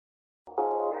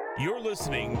You're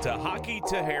listening to Hockey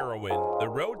to Heroin, the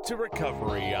road to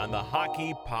recovery on the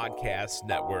Hockey Podcast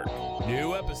Network.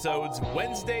 New episodes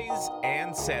Wednesdays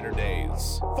and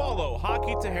Saturdays. Follow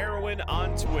Hockey to Heroin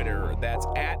on Twitter. That's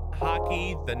at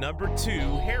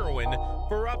hockey2heroin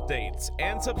for updates,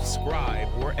 and subscribe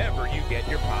wherever you get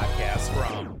your podcasts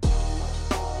from.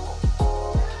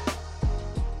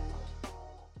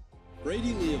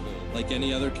 Brady Leaville, like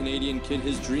any other Canadian kid,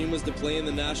 his dream was to play in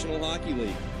the National Hockey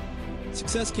League.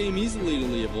 Success came easily to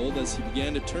Leavold as he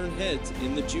began to turn heads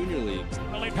in the junior leagues.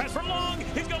 Early pass from Long.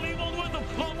 He's got Leavold with him.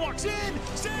 Long walks in.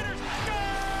 Sanders.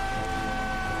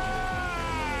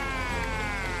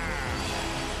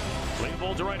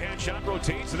 Leavold's a right-hand shot,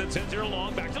 rotates, and then sends it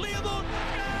Long back to Leavold.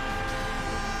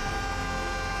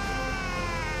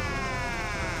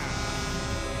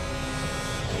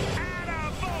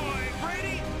 Attaboy,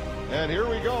 Brady. And here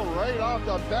we go, right off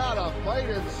the bat, a fight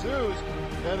ensues.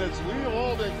 And it's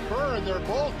Leavold and Curran. They're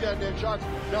both getting in shots.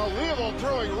 Now Leavold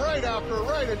throwing right after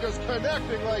right and just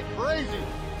connecting like crazy.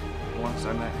 Once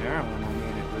I met heroin,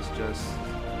 it was just,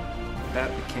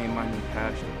 that became my new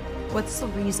passion. What's the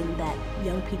reason that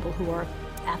young people who are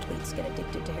athletes get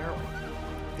addicted to heroin?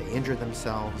 They injure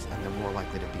themselves and they're more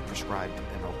likely to be prescribed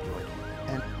an opioid.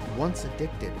 And once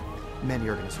addicted, many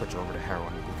are going to switch over to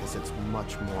heroin because it's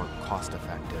much more cost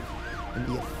effective. And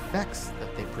the effects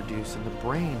that they produce in the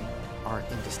brain are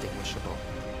indistinguishable.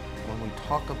 When we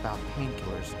talk about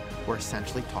painkillers, we're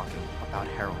essentially talking about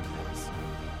heroin pills.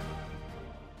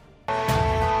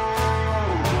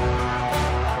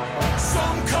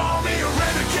 Some call me a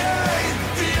renegade,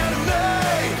 the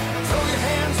enemy. Throw your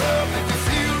hands up if you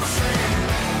feel the same.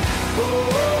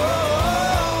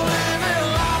 Oh, living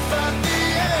life at the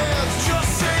edge.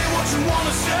 Just say what you want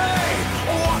to say,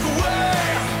 or walk away.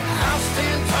 I'll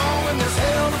stand tall when there's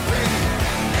hell to pay.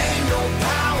 Ain't no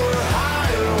power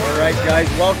higher. All right, guys,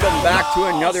 welcome back to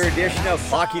another edition of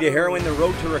Hockey to Heroin, the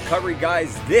road to recovery,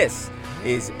 guys. This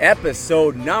is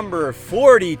episode number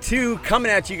 42,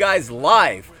 coming at you guys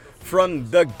live from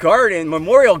the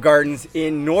Memorial Gardens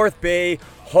in North Bay,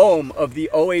 home of the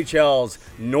OHL's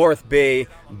North Bay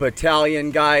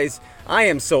Battalion, guys. I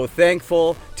am so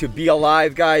thankful to be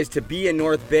alive, guys, to be in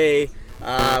North Bay.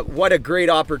 What a great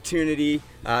opportunity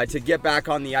to get back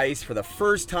on the ice for the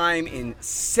first time in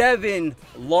 7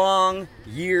 long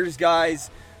years,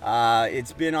 guys.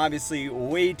 It's been obviously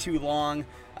way too long.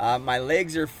 My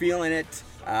legs are feeling it,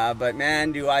 but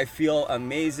man, do I feel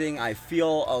amazing. I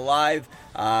feel alive.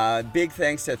 Big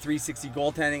thanks to 360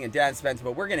 Goaltending and Dan Spence,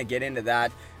 but we're going to get into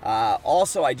that.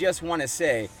 Also, I just want to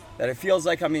say that it feels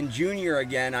like I'm in junior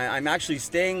again. I'm actually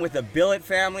staying with the Billet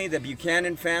family, the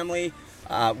Buchanan family.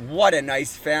 What a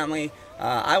nice family.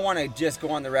 I want to just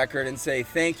go on the record and say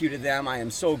thank you to them. I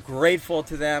am so grateful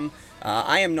to them.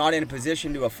 I am not in a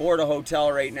position to afford a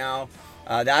hotel right now.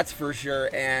 That's for sure.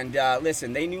 And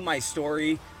listen, they knew my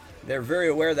story. They're very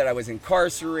aware that I was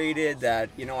incarcerated, that,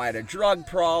 I had a drug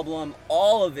problem,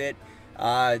 all of it.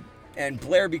 And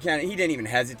Blair Buchanan, he didn't even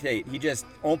hesitate. He just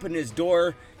opened his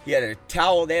door. He had a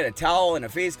towel. They had a towel and a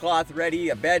face cloth ready,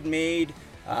 a bed made,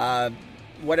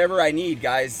 whatever I need,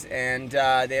 guys. And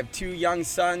they have 2 young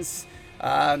sons,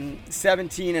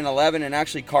 17 and 11, and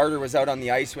actually Carter was out on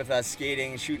the ice with us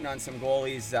skating, shooting on some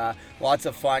goalies. Lots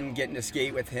of fun getting to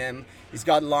skate with him. He's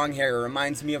got long hair. It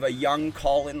reminds me of a young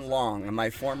Colin Long, my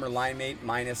former line mate,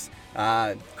 minus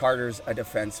Carter's a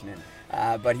defenseman.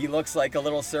 But he looks like a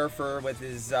little surfer with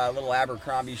his little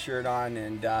Abercrombie shirt on,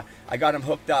 and I got him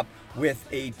hooked up with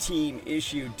a Team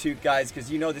Issued toque, guys, because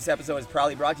this episode is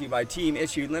proudly brought to you by Team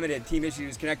Issued Limited. Team Issued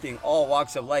is connecting all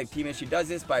walks of life. Team Issued does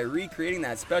this by recreating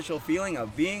that special feeling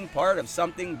of being part of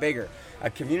something bigger, a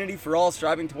community for all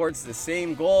striving towards the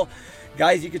same goal.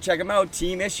 Guys, you can check them out,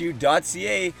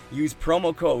 teamissued.ca. Use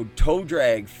promo code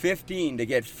TOEDRAG15 to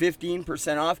get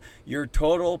 15% off your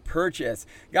total purchase.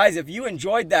 Guys, if you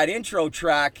enjoyed that intro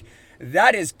track,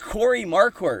 that is Corey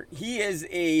Marquardt. He is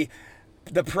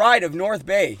the pride of North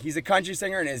Bay. He's a country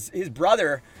singer, and his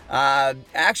brother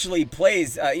actually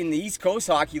plays in the East Coast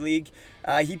Hockey League.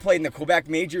 He played in the Quebec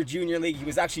Major Junior League. He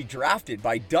was actually drafted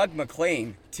by Doug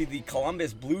MacLean to the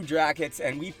Columbus Blue Jackets,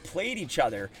 and we played each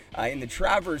other in the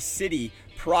Traverse City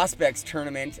Prospects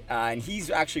Tournament, and he's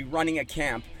actually running a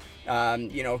camp,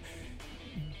 a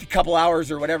couple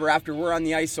hours or whatever after we're on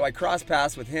the ice. So I crossed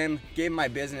paths with him, gave him my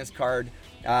business card,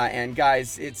 and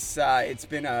guys, it's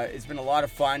been a lot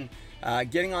of fun.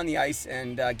 getting on the ice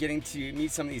and getting to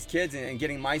meet some of these kids and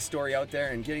getting my story out there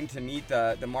and getting to meet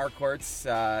the Marquarts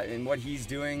and what he's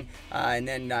doing. And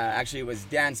then actually it was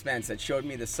Dan Spence that showed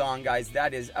me the song, guys.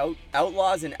 That is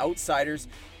Outlaws and Outsiders.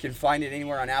 You can find it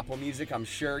anywhere on Apple Music, I'm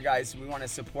sure, guys. We want to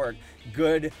support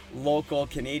good local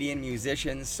Canadian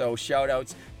musicians. So shout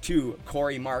outs to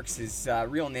Corey Marks. His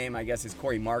real name, I guess, is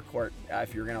Corey Marquart,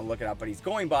 if you're going to look it up. But he's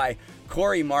going by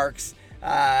Corey Marks.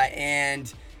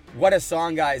 And what a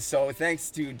song, guys. So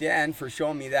thanks to Dan for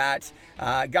showing me that.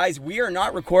 Guys, we are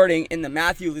not recording in the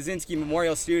Matthew Lazinski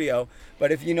Memorial Studio,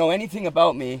 but if you know anything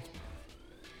about me,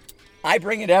 I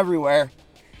bring it everywhere.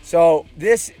 So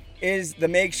this is the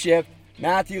makeshift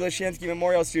Matthew Lazinski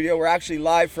Memorial Studio. We're actually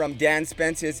live from Dan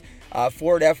Spence's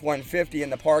Ford F-150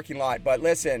 in the parking lot. But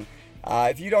listen,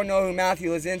 if you don't know who Matthew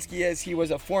Lazinski is, he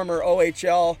was a former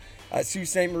OHL Sault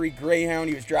Ste. Marie Greyhound.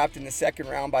 He was drafted in the second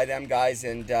round by them guys,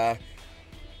 and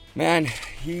man,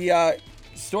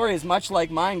 story is much like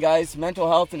mine, guys. Mental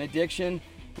health and addiction.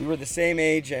 We were the same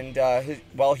age, and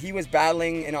while he was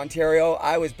battling in Ontario,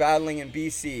 I was battling in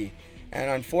BC. And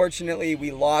unfortunately,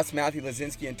 we lost Matthew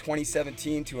Lazinski in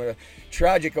 2017 to a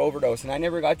tragic overdose, and I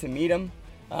never got to meet him.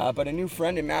 But a new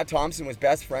friend in Matt Thompson was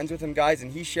best friends with him, guys,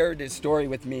 and he shared his story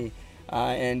with me.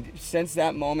 And since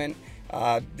that moment,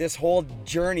 this whole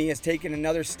journey has taken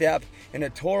another step in a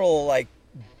total,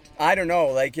 I don't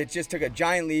know, it just took a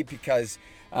giant leap, because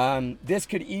this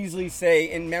could easily say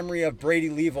in memory of Brady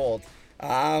Leavold.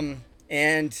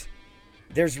 And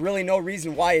there's really no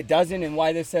reason why it doesn't, and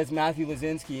why this says Matthew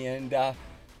Lazinski. And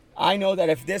I know that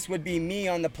if this would be me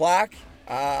on the plaque,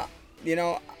 I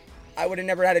would have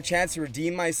never had a chance to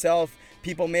redeem myself.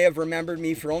 People may have remembered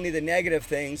me for only the negative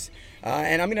things.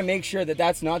 And I'm going to make sure that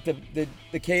that's not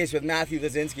the case with Matthew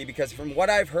Lazinski, because from what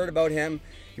I've heard about him,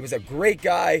 he was a great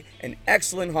guy, an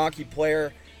excellent hockey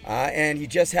player, and he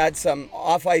just had some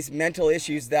off-ice mental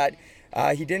issues that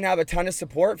he didn't have a ton of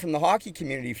support from the hockey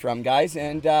community from, guys.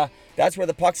 And that's where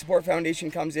the Puck Support Foundation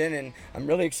comes in, and I'm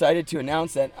really excited to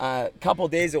announce that a couple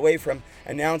days away from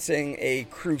announcing a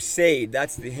crusade.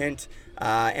 That's the hint.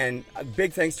 And a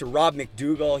big thanks to Rob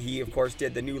McDougall. He, of course,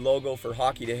 did the new logo for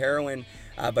Hockey to Heroin,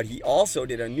 but he also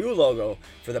did a new logo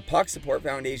for the Puck Support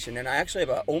Foundation. And I actually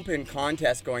have an open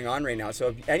contest going on right now. So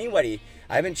if anybody,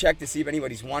 I haven't checked to see if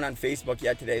anybody's won on Facebook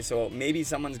yet today, so maybe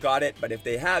someone's got it. But if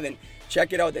they haven't,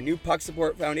 check it out. The new Puck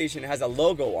Support Foundation has a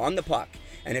logo on the puck.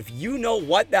 And if you know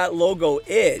what that logo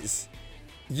is,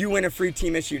 you win a free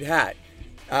team-issued hat.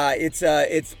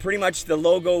 It's pretty much the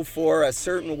logo for a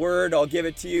certain word. I'll give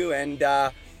it to you, and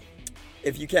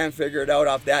if you can't figure it out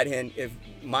off that hint, if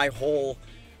my whole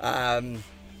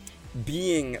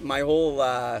being, my whole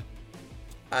I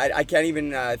can't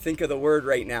even think of the word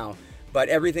right now, but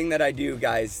everything that I do,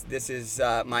 guys, this is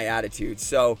my attitude.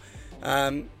 So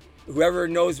whoever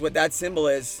knows what that symbol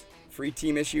is, free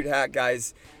team issued hat,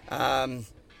 guys.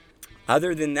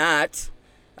 Other than that,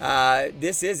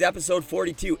 this is episode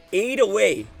 42, 8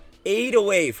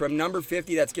 away from number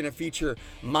 50. That's going to feature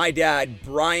my dad,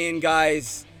 Brian,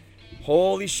 guys.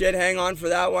 Holy shit, hang on for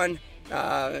that one.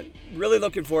 Really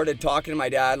looking forward to talking to my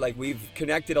dad. We've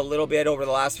connected a little bit over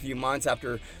the last few months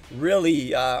after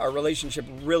really our relationship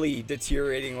really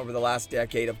deteriorating over the last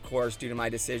decade, of course, due to my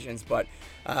decisions. But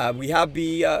we have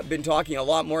been talking a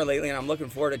lot more lately, and I'm looking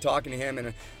forward to talking to him.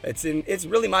 And it's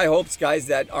really my hopes, guys,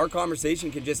 that our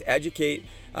conversation can just educate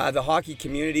the hockey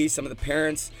community, some of the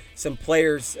parents, some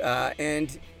players,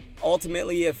 and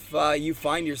ultimately, if you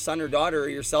find your son or daughter or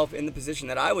yourself in the position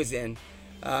that I was in,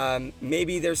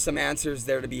 maybe there's some answers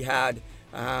there to be had,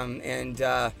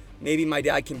 and maybe my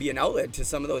dad can be an outlet to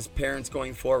some of those parents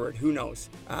going forward. Who knows?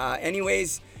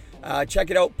 Anyways, check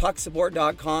it out,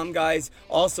 pucksupport.com, guys.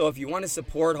 Also, if you want to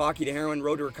support Hockey to Heroin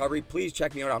Road to Recovery, please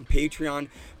check me out on Patreon,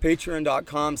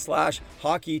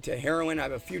 patreon.com/Hockey to Heroin. I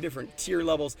have a few different tier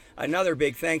levels. Another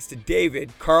big thanks to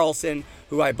David Carlson,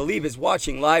 who I believe is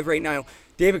watching live right now.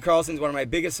 David Carlson is one of my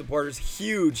biggest supporters.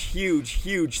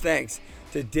 Huge thanks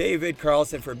to David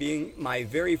Carlson for being my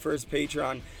very first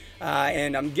patron.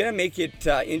 And I'm going to make it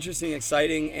interesting,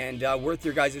 exciting, and worth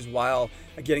your guys' while.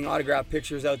 Getting autographed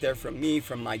pictures out there from me,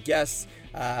 from my guests,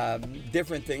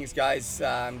 different things, guys.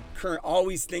 I'm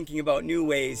always thinking about new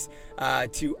ways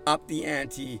to up the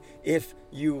ante, if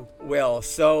you will.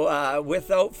 So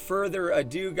without further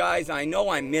ado, guys, I know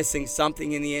I'm missing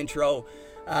something in the intro,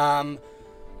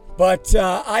 but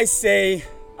I say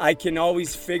I can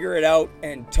always figure it out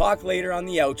and talk later on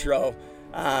the outro.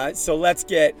 So let's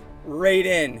get right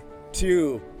in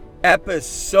to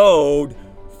episode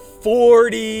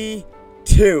 42.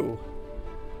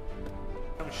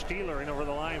 Steeler in over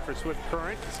the line for Swift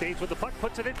Current. Stays with the puck,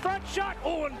 puts it in front, shot.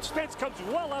 Oh, and Spence comes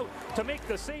well out to make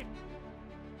the save.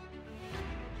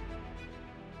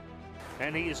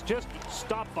 and he is just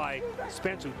stopped by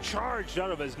Spence, who charged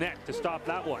out of his net to stop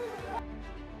that one.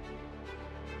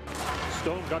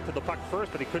 Stone got to the puck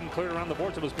first, but he couldn't clear it around the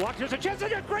boards. It was blocked. Here's a chance,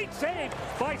 and a great save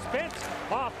by Spence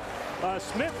off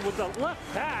Smith with the left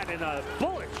pad, and a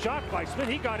bullet shot by Smith.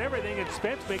 He got everything, and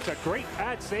Spence makes a great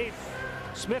pad save.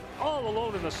 Smith all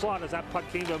alone in the slot as that puck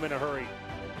came to him in a hurry.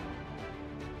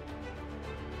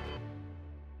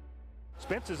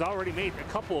 Spence has already made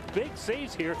a couple of big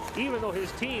saves here, even though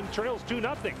his team trails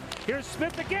 2-0. Here's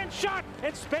Smith again, shot,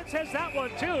 and Spence has that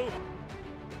one too.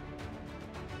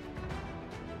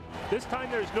 This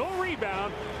time there's no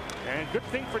rebound, and good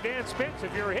thing for Dan Spence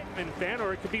if you're a Hitman fan,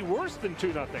 or it could be worse than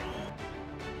 2-0.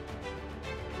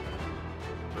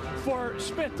 For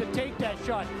Smith to take that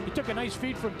shot, he took a nice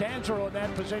feed from Danzero in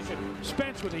that position.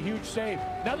 Spence with a huge save.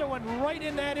 Another one right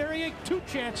in that area, 2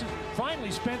 chances. Finally,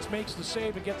 Spence makes the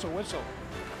save and gets a whistle.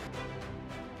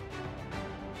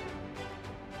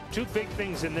 2 big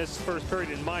things in this first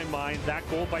period in my mind, that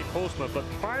goal by Postma, but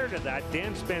prior to that,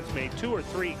 Dan Spence made 2 or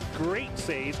 3 great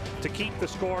saves to keep the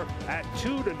score at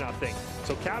 2-0.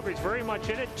 So Calgary's very much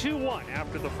in it, 2-1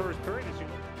 after the first period.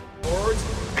 Forwards,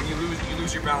 and you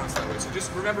lose your balance that way. So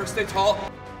just remember, stay tall,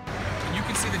 and you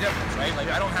can see the difference, right? Like,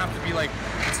 I don't have to be like,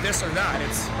 it's this or that.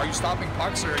 It's, are you stopping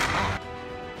pucks or are you not?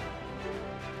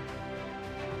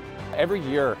 Every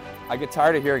year, I get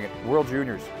tired of hearing it, World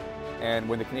Juniors. And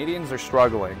when the Canadians are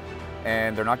struggling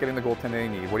and they're not getting the goaltending they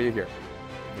need, what do you hear?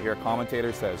 You hear a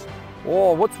commentator says,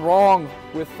 oh, what's wrong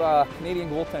with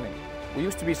Canadian goaltending? We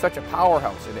used to be such a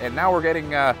powerhouse, and now we're getting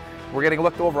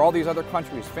looked over. All these other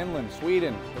countries, Finland,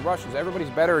 Sweden, the Russians, everybody's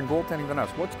better in goaltending than us.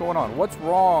 What's going on? What's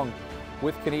wrong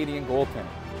with Canadian goaltending?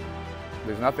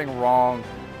 There's nothing wrong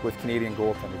with Canadian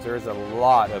goaltenders. There's a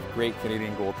lot of great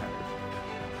Canadian goaltenders.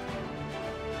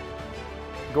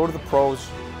 Go to the pros,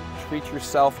 treat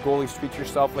yourself, goalies, treat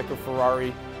yourself like a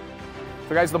Ferrari.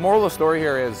 So guys, the moral of the story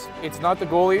here is, it's not the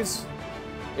goalies,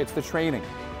 it's the training.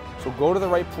 So go to the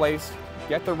right place,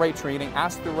 get the right training,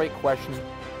 ask the right questions,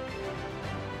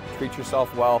 treat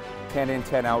yourself well, 10 in,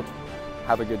 10 out.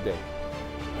 Have a good day.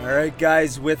 All right,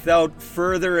 guys, without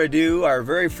further ado, our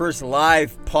very first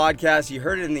live podcast, you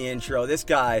heard it in the intro, this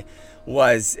guy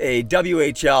was a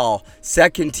WHL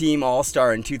second team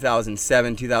All-Star in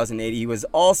 2007, 2008. He was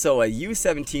also a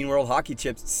U17 World Hockey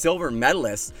Chips silver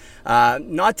medalist.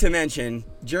 Not to mention,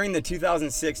 during the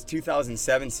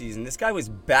 2006-2007 season, this guy was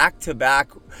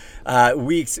back-to-back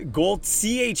weeks gold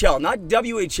CHL, not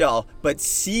WHL, but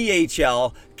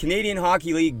CHL, Canadian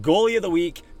Hockey League Goalie of the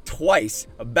Week, twice,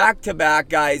 back-to-back,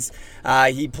 guys.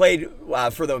 He played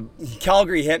for the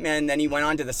Calgary Hitmen, then he went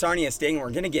on to the Sarnia Sting.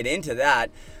 We're going to get into that.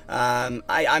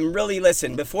 I'm really,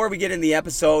 listen, before we get in the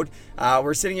episode,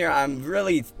 we're sitting here, I'm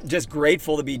really just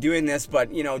grateful to be doing this,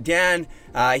 but, you know, Dan,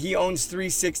 he owns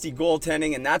 360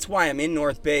 Goaltending, and that's why I'm in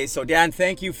North Bay. So, Dan,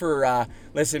 thank you for,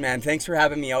 listen, man, thanks for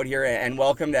having me out here, and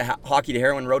welcome to Hockey to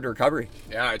Heroin Road to Recovery.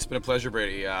 Yeah, it's been a pleasure,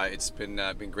 Brady. It's been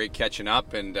great catching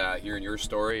up and hearing your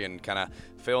story and kind of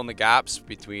filling the gaps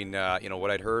between,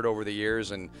 what I'd heard over the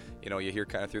years, and, you hear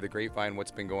kind of through the grapevine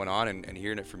what's been going on, and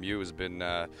hearing it from you has been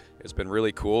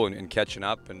really cool and catching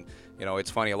up. And,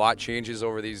 it's funny, a lot changes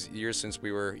over these years since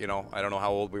we were, I don't know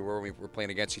how old we were when we were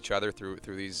playing against each other through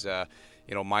these,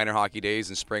 minor hockey days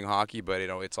and spring hockey, but,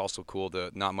 it's also cool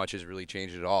to not much has really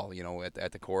changed at all,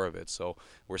 at the core of it. So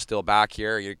we're still back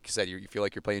here. You said you feel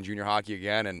like you're playing junior hockey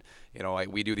again, and,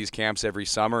 we do these camps every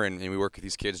summer, and we work with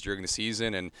these kids during the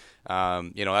season, and,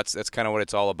 that's kind of what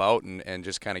it's all about, and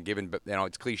just kind of giving,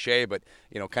 it's cliche, but,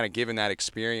 kind of giving that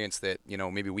experience that,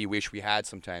 maybe we wish we had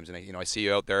sometimes. And, I see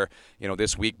you out there,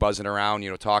 this week buzzing around,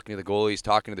 talking to the goalies,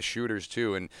 talking to the shooters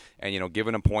too, and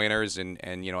giving them pointers, and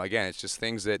again, it's just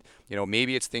things that,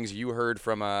 maybe it's things you heard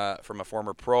from a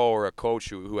former pro or a coach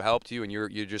who helped you, and you're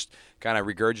just kind of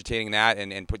regurgitating that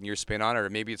and putting your spin on it, or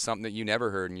maybe it's something that you never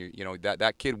heard, and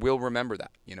that kid will remember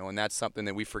that, and that's something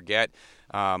that we forget.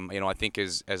 I think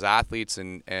as athletes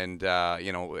and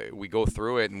we go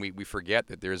through it, and we forget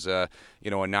that there's a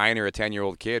 9 or a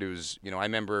 10-year-old kid who's, I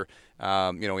remember,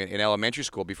 in elementary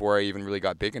school, before I even really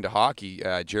got big into hockey,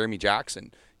 Jeremy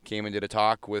Jackson came and did a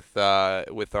talk with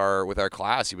our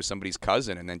class. He was somebody's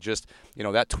cousin, and then just,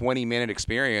 that 20-minute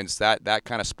experience that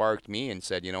kind of sparked me and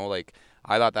said,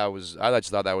 I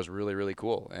just thought that was really, really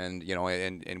cool, and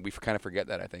and we kind of forget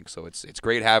that, I think. So it's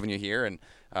great having you here, and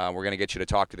we're gonna get you to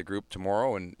talk to the group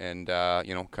tomorrow, and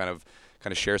kind of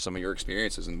kind of share some of your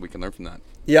experiences, and we can learn from that.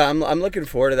 Yeah, I'm looking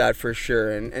forward to that for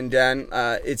sure. And Dan,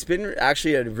 it's been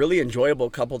actually a really enjoyable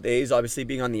couple days, obviously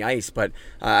being on the ice. But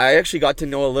I actually got to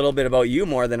know a little bit about you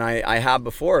more than I have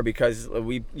before, because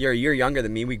you're a year younger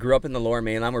than me. We grew up in the Lower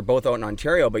Mainland. We're both out in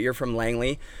Ontario, but you're from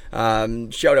Langley.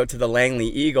 Shout out to the Langley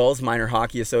Eagles Minor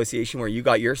Hockey Association, where you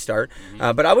got your start.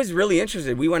 But I was really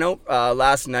interested. We went out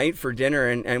last night for dinner,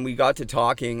 and we got to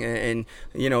talking. And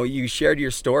you shared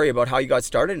your story about how you got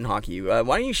started in hockey. Why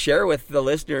don't you share with the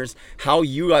listeners how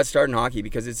you got started in hockey,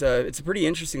 because it's a pretty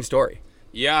interesting story.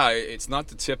 Yeah, it's not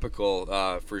the typical,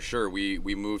 for sure.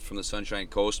 We moved from the Sunshine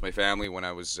Coast, my family, when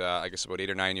I was I guess about 8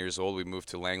 or 9 years old. We moved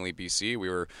to Langley, BC.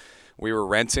 We were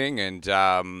renting, and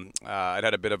I'd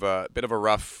had a bit of a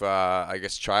rough, I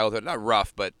guess, childhood. Not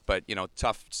rough, but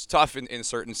tough in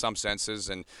some senses,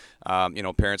 and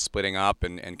parents splitting up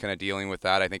and kind of dealing with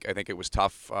that. I think it was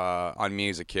tough on me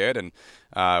as a kid, and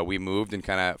we moved and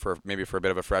kind of for a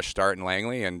bit of a fresh start in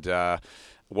Langley, and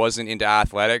wasn't into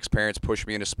athletics. Parents pushed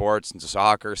me into sports, into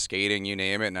soccer, skating, you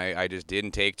name it, and I just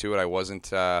didn't take to it. I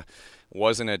wasn't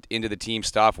into the team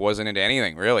stuff, wasn't into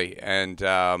anything really. And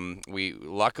we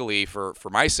luckily for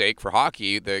my sake, for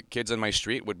hockey, the kids on my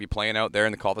street would be playing out there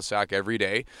in the cul-de-sac every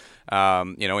day.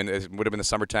 And it would have been the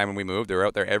summertime when we moved. They were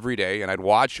out there every day, and I'd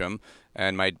watch them.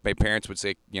 And my parents would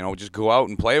say, just go out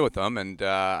and play with them. And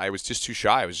I was just too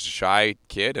shy. I was a shy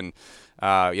kid. And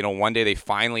one day they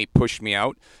finally pushed me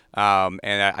out. And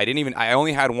I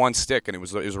only had one stick, and it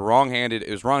was a wrong-handed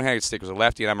stick. It was a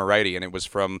lefty, and I'm a righty, and it was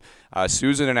from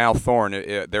Susan and Al Thorne.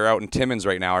 They're out in Timmins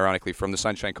right now, ironically, from the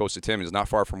Sunshine Coast of Timmins, not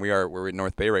far from we're in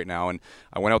North Bay right now. And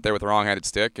I went out there with a wrong-handed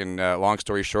stick, and long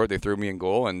story short, they threw me in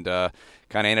goal, and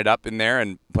kind of ended up in there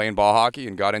and playing ball hockey,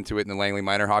 and got into it in the Langley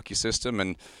minor hockey system,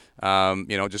 and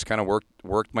just kind of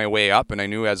worked my way up. And I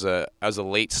knew as a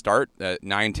late start at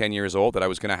 9-10 years old that I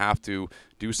was going to have to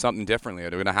do something differently. I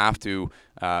was going to have to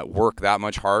work that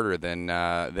much harder than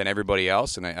everybody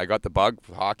else. And I got the bug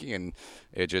for hockey, and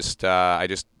I just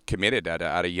committed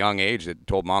at a young age. That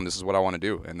told Mom, this is what I want to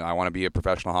do, and I want to be a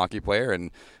professional hockey player,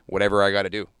 and whatever I got to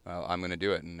do, I'm going to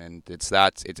do it. And it's I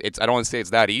don't want to say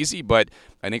it's that easy, but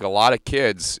I think a lot of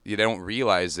kids, they don't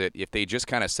realize that if they just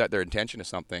kind of set their intention to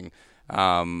something,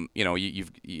 again,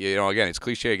 it's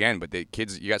cliche again, but the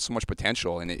kids, you got so much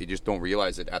potential, and you just don't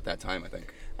realize it at that time, I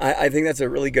think. I think that's a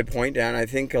really good point, Dan. I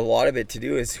think a lot of it to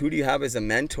do is who do you have as a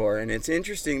mentor? And it's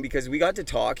interesting because we got to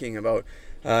talking about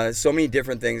so many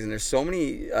different things, and there's so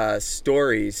many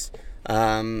stories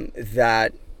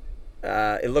that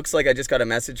it looks like I just got a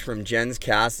message from Jens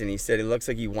Caston. He said it looks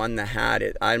like he won the hat.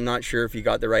 I'm not sure if he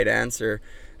got the right answer,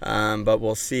 but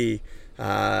we'll see.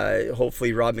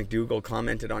 Hopefully Rob McDougall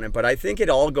commented on it, but I think it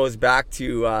all goes back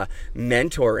to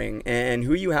mentoring and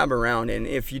who you have around. And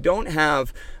if you don't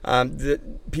have the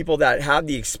people that have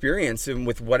the experience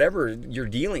with whatever you're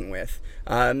dealing with,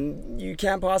 you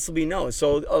can't possibly know.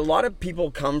 So a lot of people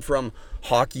come from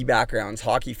hockey backgrounds,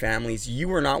 hockey families. You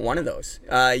were not one of those.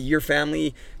 Your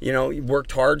family,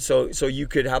 worked hard so you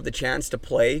could have the chance to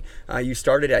play. You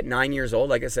started at 9 years old,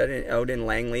 like I said, out in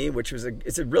Langley, which was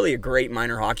it's really a great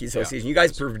minor hockey association. Yeah. You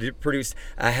guys produced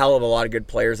a hell of a lot of good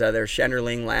players out there.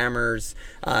 Schenderling, Lammers,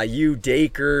 you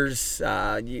Dakers,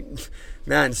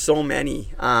 man, so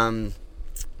many.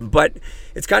 But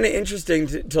it's kind of interesting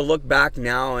to look back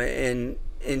now and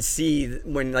see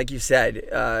when, like you said,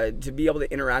 to be able to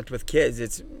interact with kids.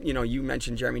 It's, you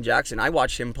mentioned Jeremy Jackson. I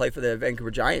watched him play for the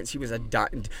Vancouver Giants. He was a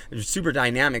super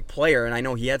dynamic player, and I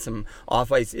know he had some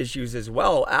off-ice issues as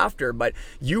well after, but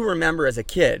you remember as a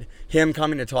kid him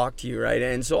coming to talk to you, right?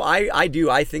 And so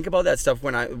I think about that stuff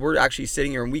when we're actually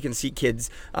sitting here and we can see kids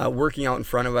working out in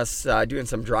front of us doing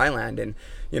some dry land. And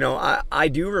I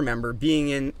do remember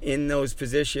being in those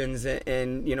positions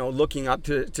and looking up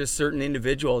to certain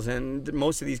individuals. And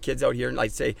most of these kids out here,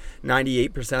 I'd say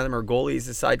 98% of them are goalies,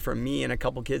 aside from me and a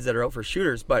couple kids that are out for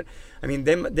shooters. But I mean,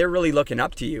 they're really looking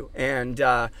up to you. And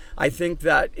I think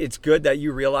that it's good that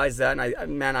you realize that.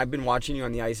 And I've been watching you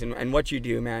on the ice and what you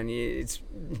do, man.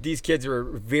 These kids are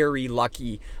very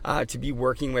lucky to be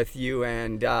working with you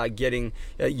and getting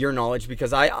your knowledge,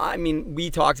 because I mean, we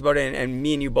talked about it, and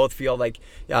me and you both feel like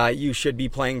you should be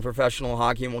playing professional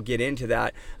hockey, and we'll get into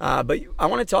that. But I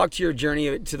want to talk to your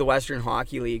journey to the Western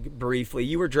Hockey League briefly.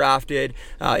 You were drafted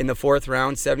in the 4th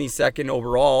round, 72nd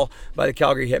overall by the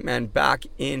Calgary Hitmen back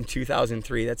in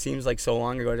 2003. That seems like so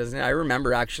long ago, doesn't it? I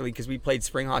remember actually, because we played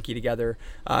spring hockey together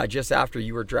just after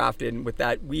you were drafted. And with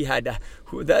that, we had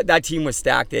that team was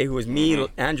stacked, eh? Who was me,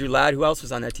 Andrew Ladd. Who else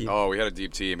was on that team? Oh, we had a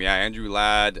deep team. Yeah, Andrew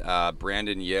Ladd,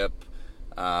 Brandon Yip.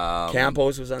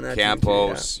 Campos was on that team.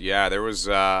 Campos, yeah. There was,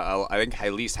 I think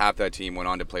at least half that team went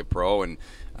on to play pro, and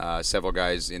several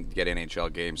guys get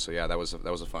NHL games. So yeah, that was a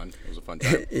fun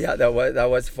time. Yeah, that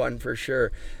was fun for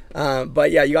sure.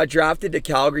 But yeah, you got drafted to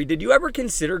Calgary. Did you ever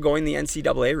consider going the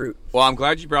NCAA route? Well, I'm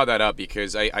glad you brought that up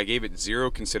because I gave it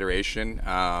zero consideration.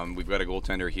 We've got a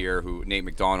goaltender here, Nate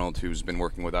McDonald, who's been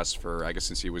working with us for, I guess,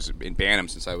 since he was in Bantam,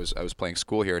 since I was playing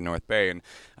school here in North Bay,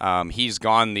 and he's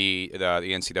gone the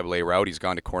NCAA route. He's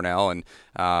gone to Cornell, and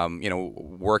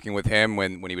working with him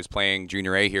when he was playing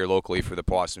Junior A here locally for the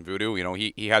Boston Voodoo,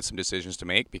 he had some decisions to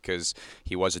make because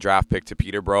he was a draft pick to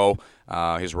Peterborough.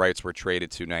 His rights were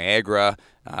traded to Niagara.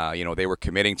 They were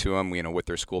committing to him, with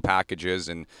their school packages,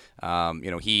 and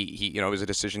it was a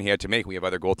decision he had to make. We have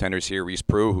other goaltenders here, Reese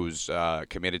Prue, who's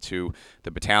committed to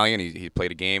the battalion. He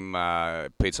played a game,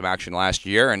 played some action last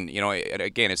year, and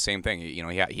again, it's the same thing. He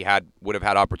would have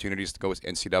had opportunities to go with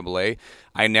NCAA.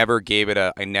 I never gave it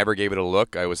a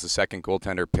look. I was the second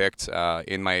goaltender picked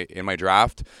in my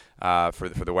draft. For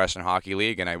the Western Hockey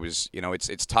League, and I was,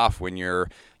 it's tough when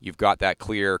you've got that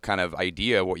clear kind of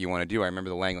idea of what you want to do. I remember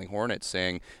the Langley Hornets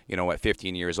saying, at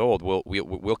 15 years old,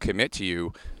 we'll commit to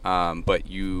you, but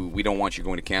we don't want you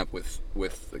going to camp with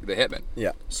the Hitmen.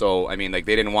 Yeah. So I mean, like,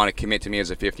 they didn't want to commit to me as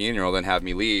a 15-year-old and have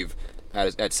me leave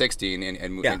at 16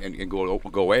 and go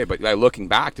away. But looking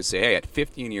back to say, hey, at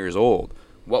 15 years old,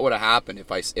 what would have happened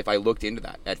if I looked into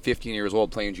that at 15 years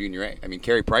old playing Junior A? I mean,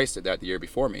 Carey Price did that the year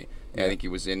before me. I think he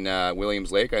was in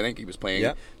Williams Lake. I think he was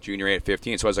playing Junior A at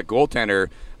 15. So as a goaltender,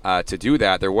 to do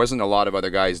that, there wasn't a lot of other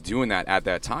guys doing that at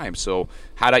that time. So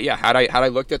had I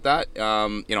looked at that,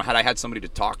 had I had somebody to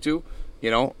talk to,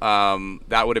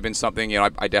 that would have been something,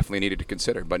 I definitely needed to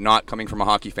consider. But not coming from a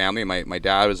hockey family. My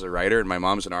dad was a writer and my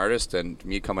mom's an artist, and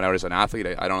me coming out as an athlete,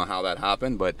 I don't know how that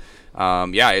happened. But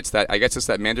it's that, I guess it's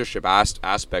that mentorship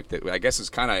aspect that I guess is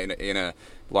kind of in a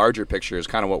larger picture is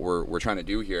kind of what we're trying to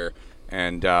do here.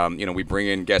 And we bring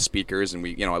in guest speakers,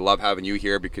 and I love having you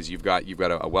here because you've got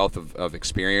a wealth of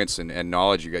experience and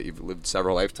knowledge. You've lived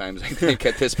several lifetimes, I think,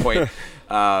 at this point,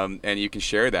 and you can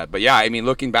share that. But yeah, I mean,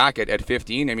 looking back at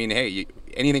 15, I mean, hey,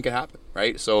 anything can happen,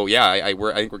 right? So yeah, I think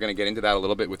we're going to get into that a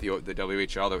little bit with the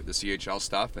WHL, the CHL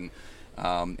stuff, and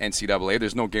NCAA.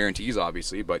 There's no guarantees,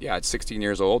 obviously, but yeah, at 16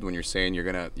 years old, when you're saying you're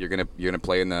gonna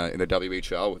play in the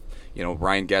WHL with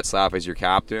Ryan Getzlaf as your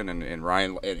captain and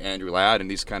Ryan and Andrew Ladd and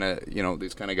these kind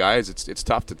of guys, it's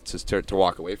tough to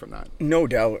walk away from that. No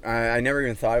doubt. I never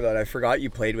even thought about it. I forgot you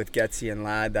played with Getzy and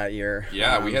Ladd that year.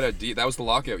 Yeah, we had that was the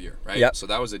lockout year, right? Yep. So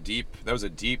that was a deep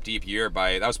year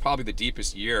that was probably the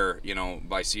deepest year,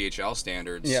 by CHL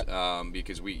standards. Yeah.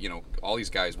 Because we, all these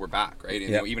guys were back, right?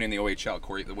 And, even in the OHL,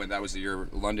 Corey, when that was the year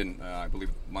London, I believe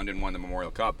London won the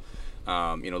Memorial Cup.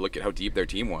 Look at how deep their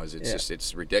team was.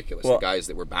 It's ridiculous. Well, the guys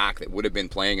that were back that would have been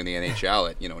playing in the NHL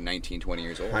at 19, 20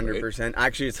 years old. 100%. Right?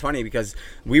 Actually, it's funny because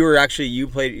you were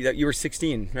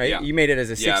 16, right? Yeah. You made it as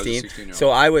a 16. Yeah, I was a 16-year-old. So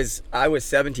I was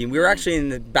 17. We were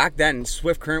actually back then.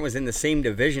 Swift Current was in the same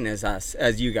division as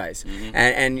you guys. Mm-hmm.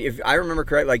 And if I remember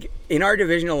correct, like in our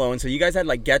division alone, so you guys had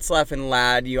like Getzlaf and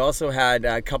Ladd. You also had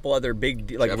a couple other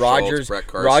big like Jeff Rogers. Schultz, Brett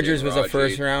Carson, Rogers was a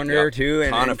first rounder too,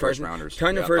 and ton of first rounders.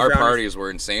 Our parties were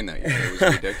insane that year. It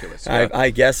was ridiculous. I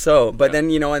guess so. But then,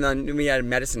 and then we had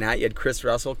Medicine Hat. You had Chris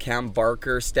Russell, Cam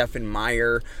Barker, Stephen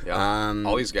Meyer.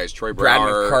 All these guys. Troy Brad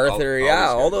Brower. MacArthur.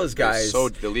 All those guys.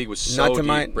 The league was so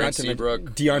deep. Brent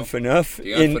Seabrook. Dion Phaneuf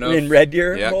in Red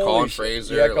Deer. Yeah, Colin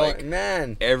Fraser.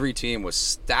 Man. Every team was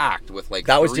stacked with like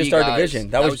that was just our guys. Division.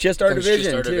 That was just our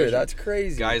division, too. That's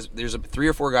crazy. Guys, there's 3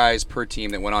 or 4 guys per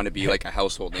team that went on to be like a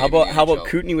household name. How about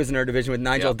Kootenay was in our division with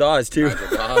Nigel Dawes, too.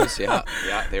 Nigel Dawes,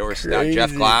 yeah. They were stacked.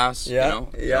 Jeff Glass,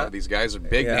 these guys are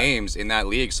big names in that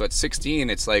league. So at 16,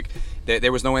 it's like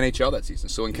there was no NHL that season.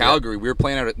 So in Calgary, we were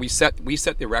playing out. We set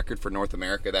the record for North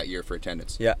America that year for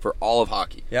attendance. Yeah. For all of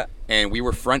hockey. Yeah. And we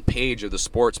were front page of the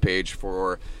sports page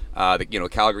for the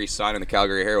Calgary Sun and the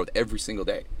Calgary Herald every single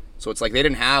day. So it's like they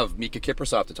didn't have Mika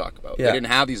Kiprasov to talk about. Yeah. They didn't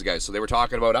have these guys, so they were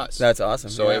talking about us. That's awesome.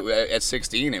 So at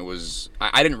 16, it was.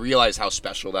 I didn't realize how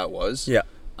special that was. Yeah.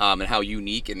 And how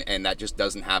unique, and that just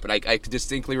doesn't happen. I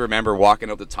distinctly remember walking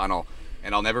out the tunnel.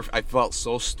 And I felt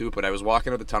so stupid. I was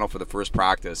walking out the tunnel for the first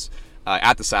practice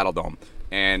at the Saddle Dome.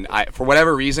 And for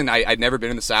whatever reason, I'd never been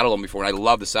in the Saddle Dome before. And I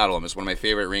love the Saddle Dome. It's one of my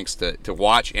favorite rinks to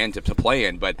watch and to play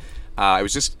in. But I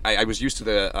was used to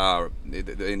the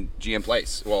in GM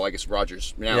Place. Well, I guess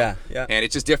Rogers now. Yeah. And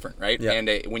it's just different, right? Yeah. And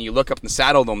when you look up in the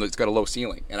Saddle Dome, it's got a low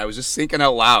ceiling. And I was just thinking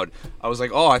out loud. I was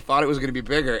like, oh, I thought it was going to be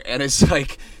bigger. And it's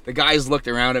like the guys looked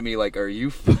around at me like, are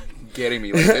you kidding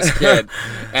me, like this kid?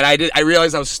 And I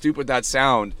realized how stupid that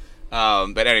sound.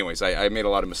 But anyways, I made a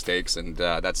lot of mistakes, and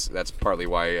that's partly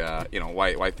why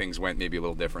why things went maybe a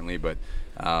little differently. But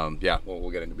yeah,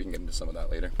 we can get into some of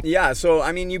that later. Yeah. So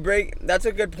I mean, that's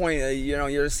a good point.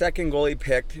 You're the second goalie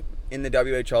picked in the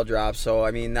WHL draft. So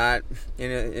I mean, that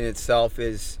in itself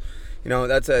is,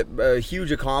 that's a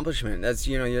huge accomplishment. That's,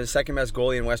 you're the second best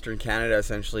goalie in Western Canada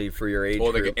essentially for your age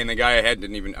group. And the guy ahead I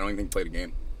don't even think played a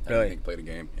game. I don't think he played a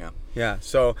game. Yeah. Yeah.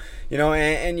 So,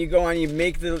 and you go on, you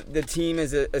make the team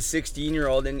as a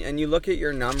 16-year-old, and you look at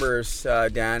your numbers,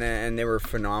 Dan, and they were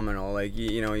phenomenal. Like,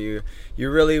 you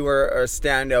really were a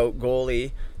standout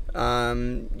goalie.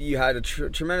 You had a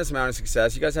tremendous amount of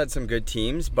success. You guys had some good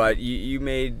teams, but you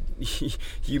made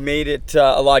it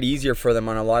a lot easier for them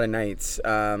on a lot of nights.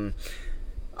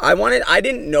 I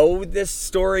didn't know this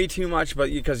story too much,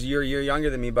 but because you're younger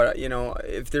than me, but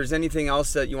if there's anything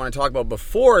else that you want to talk about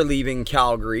before leaving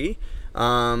Calgary,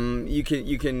 you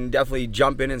can definitely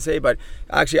jump in and say. But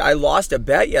actually, I lost a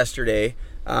bet yesterday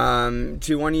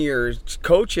to one of your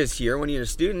coaches here, one of your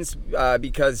students,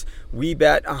 because we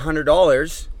bet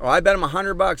 $100. I bet him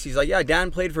 $100. He's like, yeah,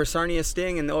 Dan played for Sarnia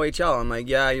Sting in the OHL. I'm like,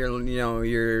 yeah,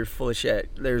 you're full of shit.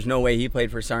 There's no way he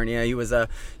played for Sarnia. He was a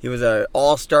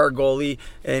all-star goalie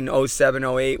in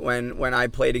 07-08 when I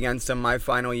played against him my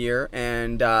final year,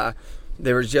 and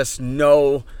there was just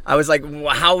I was like,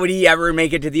 how would he ever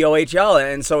make it to the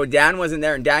OHL? And so Dan wasn't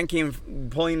there, and Dan came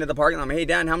pulling into the parking lot. I'm like, hey,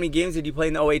 Dan, how many games did you play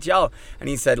in the OHL? And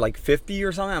he said, like 50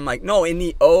 or something. I'm like, no, in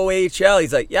the OHL.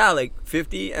 He's like, yeah, like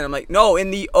 50. And I'm like, no, in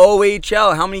the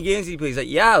OHL. How many games did you play? He's like,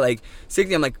 yeah, like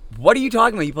 60. I'm like, what are you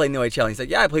talking about? You played in the OHL? And he's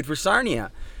like, yeah, I played for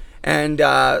Sarnia. And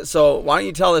so why don't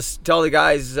you tell the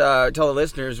guys, tell the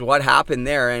listeners what happened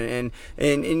there, and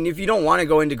if you don't want to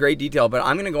go into great detail, but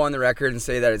I'm going to go on the record and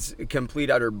say that it's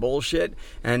complete utter bullshit,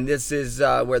 and this is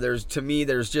where there's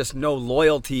just no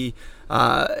loyalty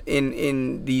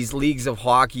in these leagues of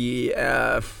hockey.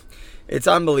 It's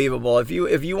unbelievable. If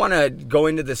you want to go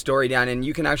into the story, Dan, and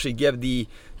you can actually give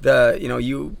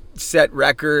you set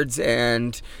records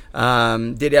and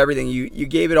did everything. You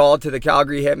gave it all to the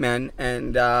Calgary Hitmen,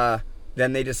 and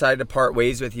then they decided to part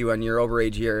ways with you on your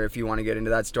overage year. If you want to get into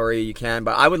that story, you can.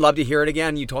 But I would love to hear it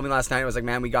again. You told me last night. I was like,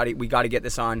 man, we got to get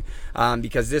this on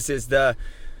because this is the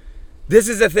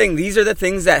thing. These are the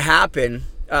things that happen.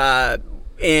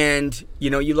 And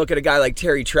you look at a guy like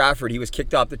Terry Trafford. He was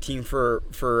kicked off the team for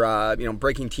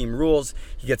breaking team rules.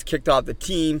 He gets kicked off the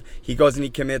team. He goes and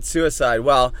he commits suicide.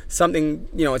 Well, something,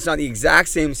 it's not the exact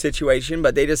same situation,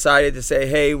 but they decided to say,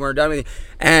 hey, we're done with it.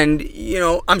 And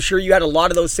I'm sure you had a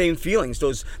lot of those same feelings.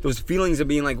 Those feelings of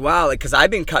being like, wow, like, because I've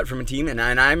been cut from a team, and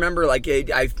I remember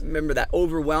I remember that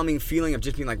overwhelming feeling of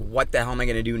just being like, what the hell am I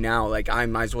gonna do now? Like, I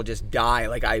might as well just die.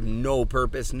 Like, I have no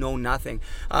purpose, no nothing.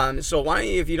 So why don't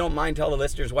you, if you don't mind, tell the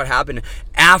listeners what happened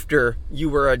after you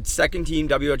were a second team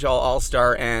WHL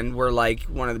All-Star and were like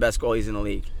one of the best goalies in the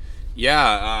league.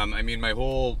 Yeah, I mean, my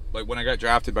whole, like, when I got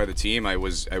drafted by the team, I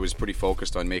was pretty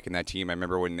focused on making that team. I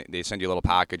remember when they send you a little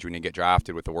package when you get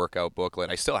drafted with the workout booklet.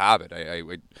 I still have it. I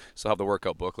still have the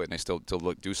workout booklet, and I still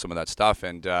do some of that stuff.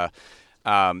 And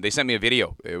they sent me a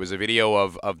video. It was a video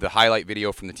of the highlight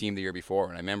video from the team the year before.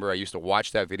 And I remember I used to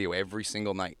watch that video every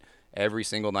single night. Every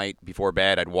single night before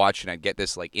bed, I'd watch, and I'd get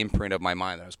this like imprint of my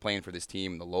mind that I was playing for this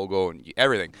team, the logo and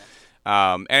everything.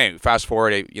 Anyway, fast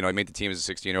forward, I made the team as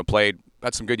a 16-year-old,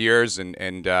 had some good years, and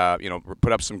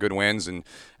put up some good wins, and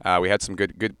we had some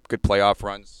good playoff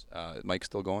runs. Mike's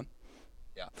still going?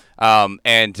 Yeah.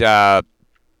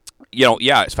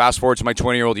 Fast forward to my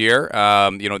 20-year-old year.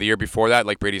 The year before that,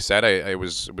 like Brady said, I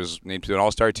was named to an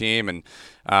All-Star team, and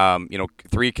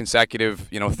 3 consecutive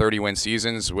 30-win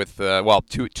seasons with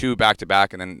two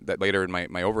back-to-back, and then that later in my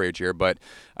overage year. But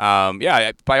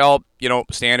by all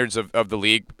standards of the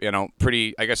league,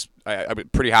 pretty. I guess I was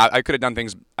pretty happy. I could have done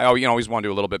things. I always want to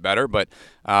do a little bit better, but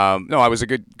no, I was a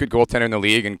good goaltender in the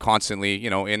league, and constantly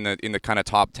in the kind of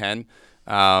top 10.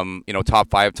 Top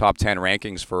 5, top 10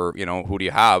 rankings for, who do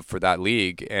you have for that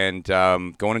league. And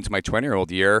going into my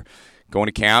 20-year-old year, going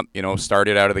to camp,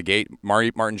 started out of the gate.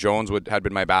 Martin Jones had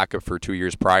been my backup for 2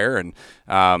 years prior, and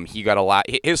he got a lot.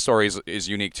 His story is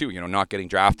unique too, not getting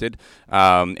drafted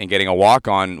and getting a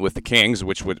walk-on with the Kings,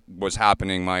 which was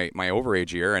happening my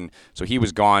overage year. And so he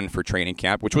was gone for training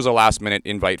camp, which was a last-minute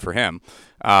invite for him.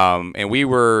 And we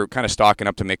were kind of stocking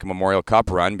up to make a Memorial Cup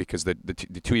run because the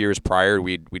 2 years prior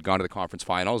we'd gone to the conference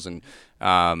finals and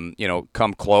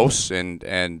come close and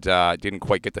didn't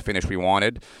quite get the finish we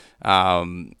wanted.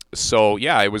 So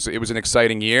yeah, it was an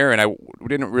exciting year, and I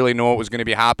didn't really know what was going to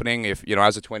be happening. If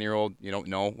as a 20-year-old, you don't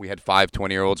know. We had 5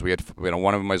 20-year-olds. We had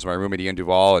one of them was my roommate Ian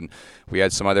Duval, and we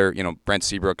had some other Brent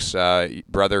Seabrook's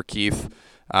brother Keith.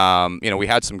 We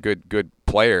had some good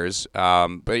players.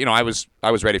 But you know, I was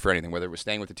ready for anything, whether it was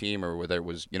staying with the team or whether it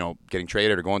was, you know, getting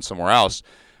traded or going somewhere else.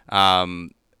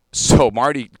 So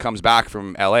Marty comes back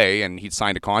from LA and he'd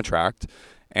signed a contract,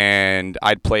 and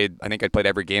I think I'd played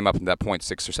every game up to that point,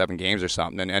 6 or 7 games or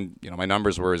something, and you know, my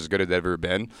numbers were as good as they've ever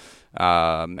been.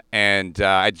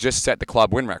 I just set the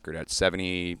club win record at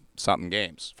 70 something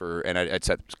games and I'd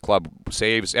set club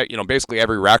saves, you know, basically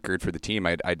every record for the team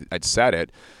I'd set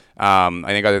it. I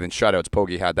think other than shutouts,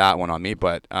 Pogge had that one on me,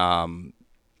 but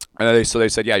so they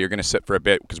said, yeah, you're going to sit for a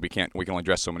bit because we can only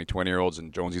dress so many 20-year-olds,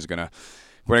 and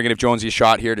we're going to give Jonesy a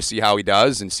shot here to see how he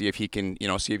does and see if he can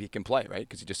play, right?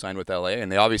 Because he just signed with LA,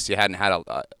 and they obviously hadn't had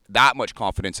that much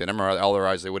confidence in him, or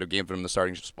otherwise they would have given him the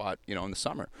starting spot, you know, in the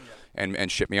summer,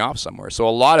 and shipped me off somewhere. So a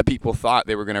lot of people thought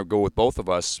they were going to go with both of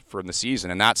us for the season,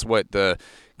 and that's what the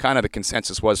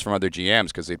consensus was from other GMs,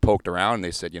 because they poked around and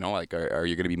they said, you know, like, are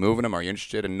you going to be moving him? Are you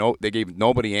interested? And no, they gave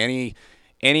nobody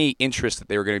any interest that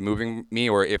they were going to be moving me,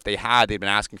 or if they had, they'd been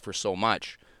asking for so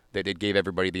much that it gave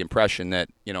everybody the impression that,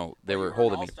 you know, they were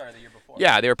holding me.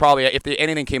 Yeah, they were probably, if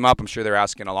anything came up, I'm sure they were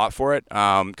asking a lot for it,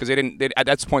 because at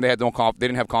that point they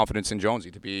didn't have confidence in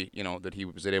Jonesy to be, you know, that he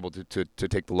was able to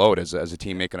take the load as a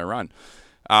team making a run.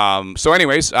 So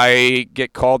anyways, I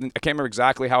get called. I can't remember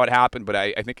exactly how it happened, but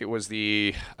I think it was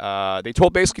they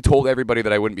basically told everybody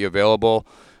that I wouldn't be available.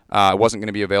 I wasn't going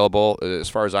to be available as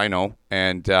far as I know,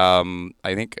 and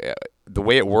I think the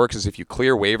way it works is if you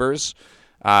clear waivers,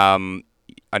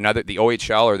 the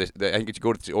OHL or I think if you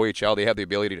go to the OHL, they have the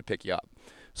ability to pick you up.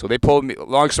 So they pulled me.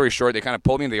 Long story short, they kind of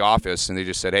pulled me in the office and they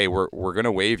just said, "Hey, we're going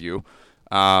to waive you,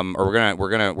 or we're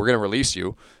gonna release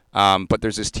you. But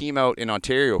there's this team out in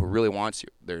Ontario who really wants you.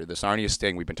 They're the Sarnia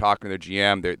Sting. We've been talking to their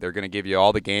GM. They're going to give you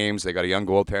all the games. They got a young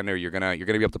goaltender. You're gonna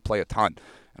be able to play a ton."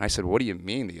 And I said, "What do you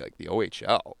mean the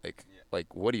OHL? Like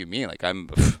what do you mean? Like I'm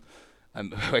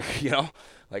like, you know."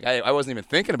 Like, I wasn't even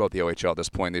thinking about the OHL at this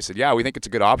point. They said, yeah, we think it's a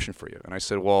good option for you. And I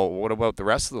said, well, what about the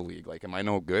rest of the league? Like, am I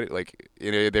no good? Like,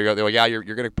 they're like, yeah, you're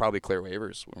going to probably clear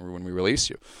waivers when we release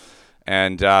you.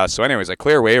 And so anyways, I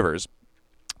clear waivers,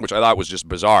 which I thought was just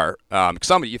bizarre.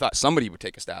 You thought somebody would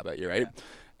take a stab at you, right? Yeah.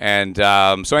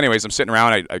 And so anyways, I'm sitting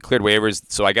around. I cleared waivers.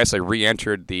 So I guess I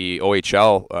re-entered the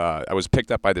OHL. I was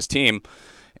picked up by this team.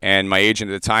 And my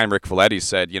agent at the time, Rick Valetti,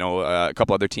 said, you know, a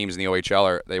couple other teams in the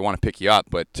OHL they want to pick you up,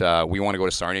 but we want to go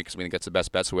to Sarnia because we think that's the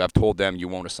best bet. So I've told them you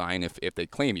won't assign if they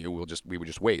claim you. We would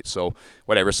just wait. So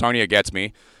whatever, Sarnia gets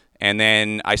me, and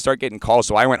then I start getting calls.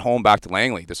 So I went home back to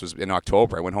Langley. This was in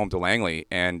October. I went home to Langley,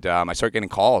 and I start getting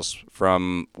calls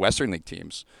from Western League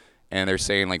teams, and they're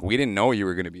saying, like, we didn't know you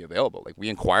were going to be available. Like, we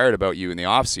inquired about you in the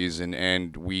off season,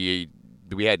 and we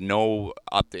had no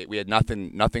update. We had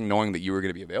nothing knowing that you were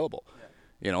going to be available.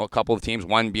 You know, a couple of teams,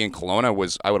 one being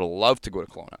Kelowna, I would have loved to go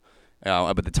to Kelowna.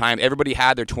 But at the time, everybody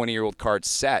had their 20-year-old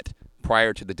cards set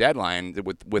prior to the deadline,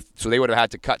 so they would have had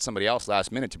to cut somebody else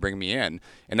last minute to bring me in.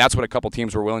 And that's what a couple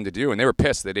teams were willing to do. And they were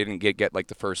pissed that they didn't get like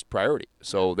the first priority.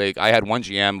 So I had one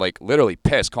GM like literally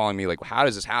pissed, calling me like, how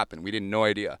does this happen? We didn't no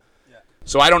idea.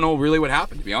 So I don't know really what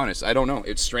happened, to be honest. I don't know.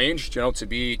 It's strange, you know, to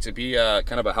be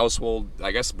kind of a household,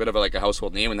 I guess a bit of a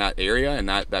household name in that area and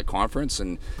that conference,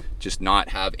 and just not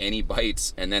have any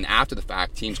bites. And then after the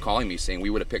fact, teams calling me saying we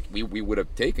would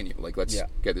have taken you. Like, let's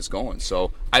get this going.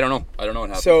 So I don't know. I don't know what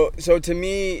happened. So to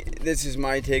me, this is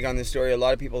my take on the story. A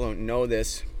lot of people don't know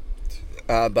this,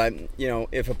 but you know,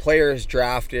 if a player is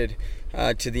drafted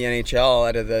to the NHL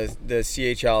out of the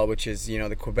CHL, which is, you know,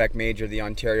 the Quebec Major, the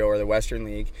Ontario or the Western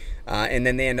League, and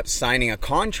then they end up signing a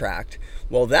contract,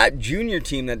 well, that junior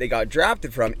team that they got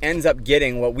drafted from ends up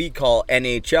getting what we call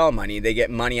NHL money. They get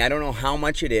money. I don't know how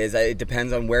much it is. It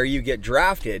depends on where you get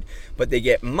drafted, but they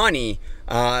get money,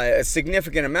 a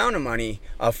significant amount of money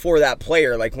for that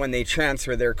player, like when they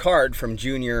transfer their card from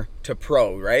junior to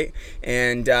pro, right?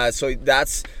 And so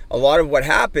that's a lot of what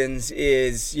happens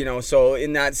is, you know, so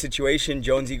in that situation,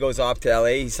 Jonesy goes off to LA,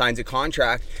 he signs a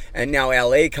contract, and now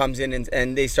LA comes in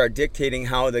and they start dictating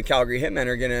how the Calgary Hitmen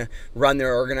are going to run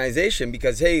their organization,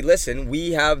 because, hey, listen,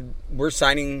 we're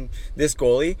signing this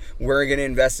goalie, we're going to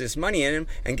invest this money in him,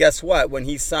 and guess what? When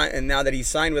he's signed, and now that he's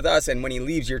signed with us, and when he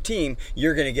leaves your team,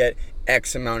 you're going to get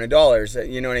X amount of dollars,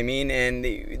 you know what I mean? And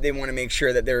they want to make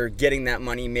sure that they're getting that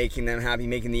money, making them happy,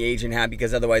 making the agent happy,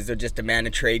 because otherwise they'll just demand a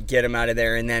trade, get him out of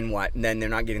there, and then what? And then they're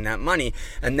not getting that money.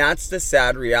 And that's the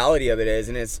sad reality of it is.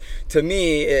 And it's, to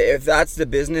me, if that's the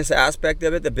business aspect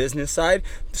of it, the business side,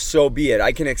 so be it.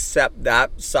 I can accept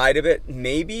that side of it,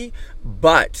 maybe,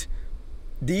 but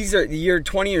you're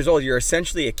 20 years old, you're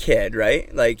essentially a kid,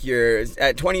 right? Like, you're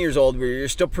at 20 years old, where you're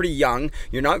still pretty young,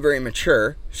 you're not very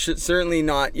mature, certainly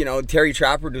not, you know, Terry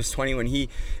Trafford was 20 when he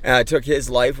took his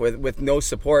life with no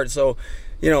support. So,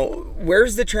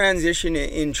 where's the transition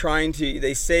in trying to,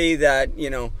 they say that,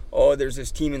 there's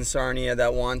this team in Sarnia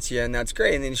that wants you, and that's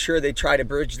great. And then sure, they try to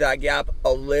bridge that gap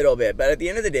a little bit. But at the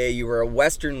end of the day, you were a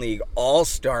Western League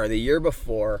All-Star the year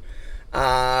before.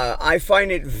 I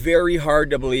find it very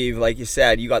hard to believe, like you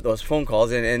said, you got those phone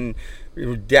calls, and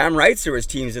you're damn right there was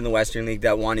teams in the Western League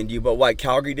that wanted you. But what,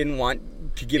 Calgary didn't want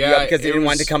to give you up because they didn't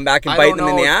want to come back and bite them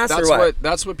in the ass, or what?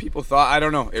 That's what people thought. I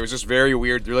don't know. It was just very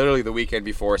weird. Literally the weekend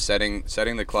before setting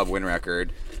the club win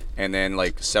record, and then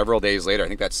like several days later, I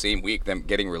think that same week, them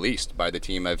getting released by the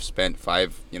team I've spent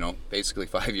basically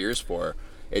 5 years for.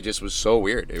 It just was so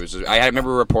weird. It was. I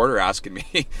remember a reporter asking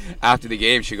me after the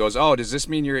game. She goes, "Oh, does this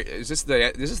mean is this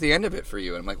the end of it for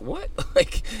you?" And I'm like, "What?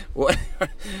 Like what?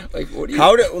 Like what do you?"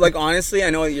 Honestly, I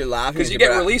know you're laughing because you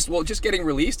get released. Well, just getting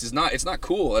released is not. It's not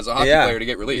cool as a hockey player to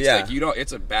get released. Yeah. Like you don't.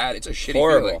 It's a shitty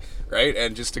Horrible feeling, right?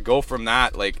 And just to go from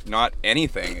that, like not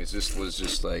anything, was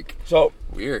just like so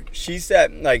weird. She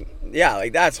said,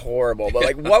 that's horrible.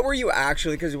 But what were you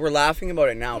actually? Because we're laughing about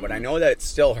it now, but I know that it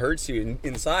still hurts you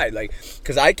inside.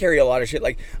 Because I carry a lot of shit.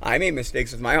 I made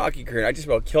mistakes with my hockey career. I just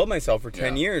about killed myself for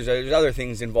 10 years. There's other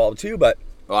things involved too, but.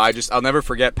 Well, I'll never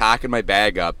forget packing my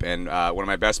bag up, and one of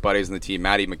my best buddies in the team,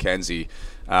 Matty McKenzie,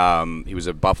 he was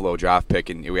a Buffalo draft pick,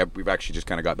 and we've actually just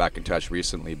kind of got back in touch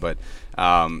recently, but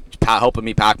helping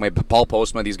me pack Paul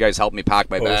Postma, these guys helped me pack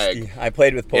my bag. I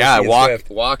played with Posty. Yeah,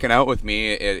 walking out with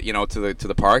me, to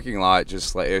the parking lot, it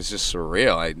was just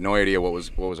surreal. I had no idea what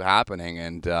was happening,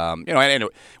 and we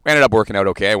ended up working out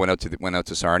okay. I went out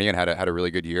to Sarnia and had a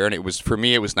really good year, and it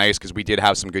was nice because we did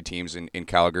have some good teams in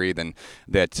Calgary. Then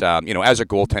that as a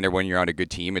goaltender, when you're on a good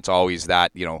team, it's always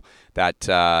that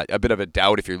a bit of a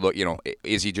doubt if you're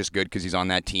is he just good because he's on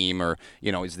that team, or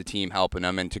is the team helping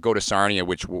him? And to go to Sarnia,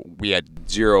 which we had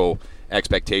zero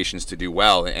expectations to do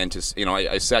well, and to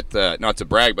I set the, not to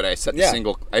brag, but I set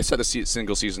the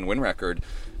single season win record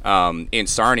in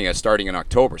Sarnia starting in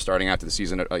October, starting after the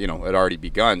season had already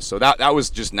begun. So that was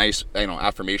just nice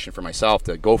affirmation for myself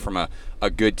to go from a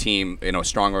good team,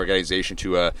 strong organization,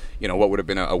 to what would have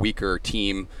been a weaker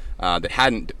team that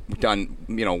hadn't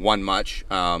won much,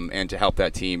 and to help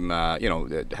that team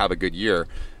have a good year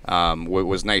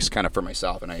was nice kind of for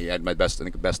myself, and I had my best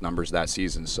numbers that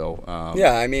season. So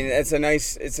it's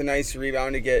a nice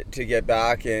rebound to get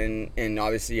back, and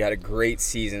obviously you had a great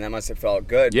season. That must have felt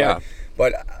good. Yeah.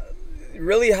 But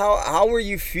really, how were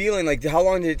you feeling? How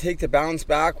long did it take to bounce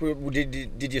back?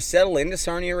 Did you settle into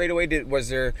Sarnia right away? Was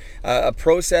there a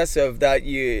process of that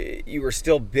you were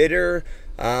still bitter?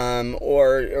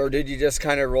 Or did you just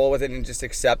kind of roll with it and just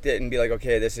accept it and be like,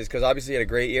 okay, this is, because obviously you had a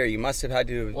great year. You must have had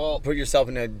to put yourself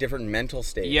in a different mental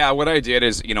state. Yeah, what I did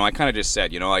is, I kind of just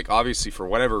said, obviously for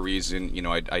whatever reason,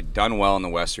 I'd done well in the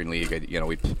Western League.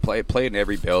 We played in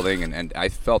every building, and I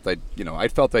felt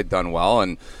I'd done well,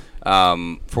 and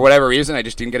for whatever reason, I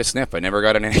just didn't get a sniff. I never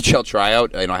got an NHL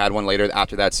tryout. I had one later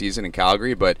after that season in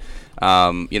Calgary, but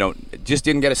just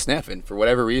didn't get a sniff. And for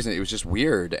whatever reason, it was just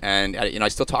weird. And I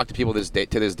still talk to people to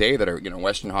this day that are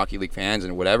Western Hockey League fans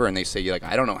and whatever, and they say,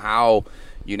 I don't know how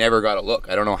you never got a look.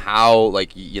 I don't know how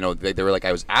they were like,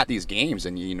 I was at these games,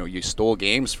 and you stole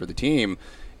games for the team,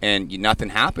 and nothing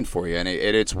happened for you, and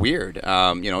it's weird.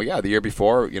 The year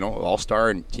before, All-Star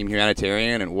and Team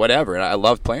Humanitarian and whatever, and I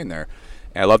loved playing there.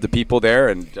 I love the people there,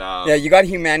 and you got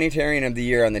Humanitarian of the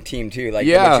Year on the team too, which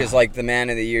is like the man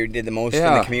of the year, did the most in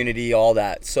the community, all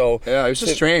that. So it was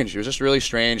just strange. It was just really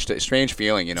strange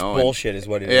feeling, It's bullshit, is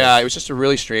what it is. Yeah, it was just a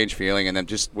really strange feeling, and then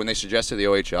just when they suggested the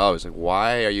OHL, I was like,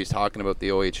 why are you talking about the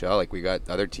OHL? Like, we got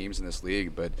other teams in this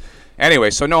league, but.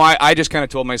 Anyway, so no, I just kind of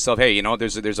told myself, hey,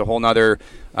 there's a whole nother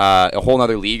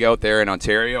league out there in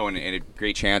Ontario, and a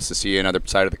great chance to see another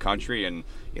side of the country, and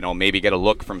maybe get a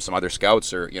look from some other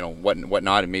scouts or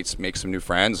whatnot, and make some new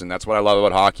friends. And that's what I love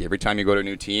about hockey. Every time you go to a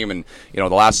new team, and the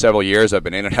last several years I've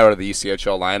been in and out of the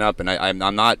ECHL lineup, and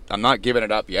I'm not giving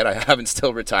it up yet. I haven't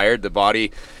still retired. The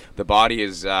body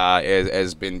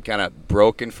has been kind of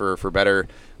broken for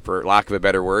lack of a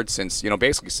better word, since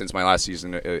basically since my last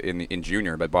season in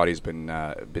junior. My body's been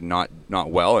not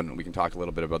well, and we can talk a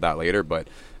little bit about that later. But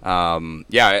I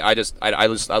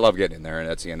love getting in there, and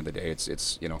that's the end of the day. It's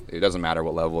it doesn't matter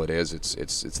what level it is. It's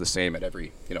the same at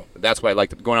every That's why I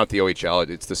like going out to the OHL.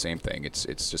 It's the same thing. It's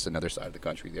just another side of the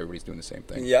country. Everybody's doing the same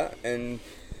thing. Yeah, and.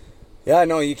 Yeah,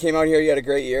 no, you came out here, you had a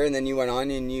great year, and then you went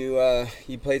on and you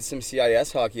played some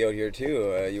CIS hockey out here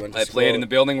too. You went to played in the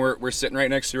building we're sitting right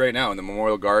next to right now, in the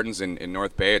Memorial Gardens in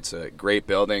North Bay. It's a great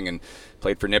building, and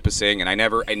played for Nipissing, and I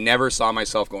never saw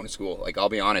myself going to school. Like, I'll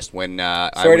be honest, when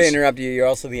Sorry to interrupt you. You're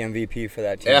also the MVP for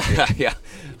that team. Yeah.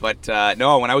 But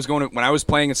no, when I was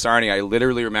playing at Sarnia, I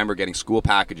literally remember getting school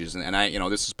packages, and I,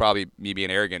 this is probably me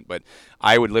being arrogant, but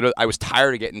I was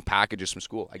tired of getting packages from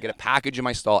school. I get a package in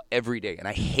my stall every day, and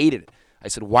I hated it. I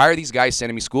said, why are these guys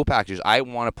sending me school packages? I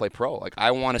want to play pro. Like,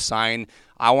 I want to sign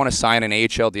an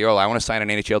AHL deal. I want to sign an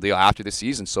NHL deal after the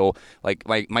season. So, like,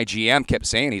 my GM kept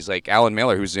saying, he's like, Alan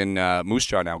Miller, who's in Moose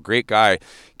Jaw now, great guy,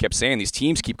 kept saying, these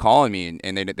teams keep calling me,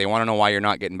 and they want to know why you're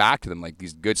not getting back to them. Like,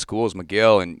 these good schools,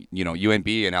 McGill and,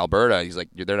 UNB and Alberta. He's like,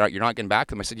 you're not getting back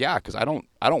to them. I said, yeah, because I don't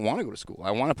want to go to school. I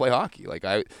want to play hockey. Like,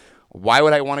 why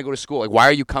would I want to go to school? Like, why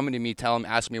are you coming to me,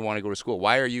 asking me to want to go to school?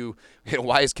 Why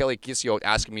is Kelly Kissio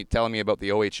telling me about the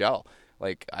OHL?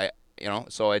 Like,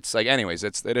 so it's like, anyways,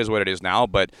 it is what it is now.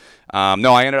 But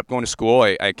no, I ended up going to school.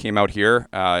 I came out here.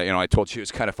 I told you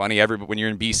it's kind of funny. When you're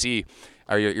in BC,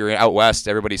 or you're out west,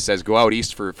 everybody says go out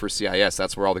east for CIS.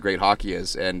 That's where all the great hockey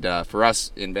is. And for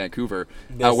us in Vancouver,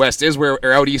 out west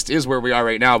out east is where we are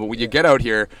right now. But when you get out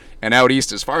here, and out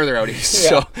east is farther out east.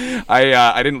 Yeah. So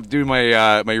I didn't do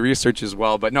my research as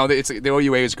well. But no, the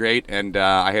OUA is great, and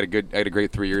I had a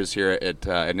great 3 years here at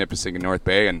Nipissing in North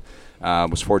Bay, and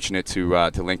was fortunate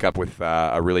to link up with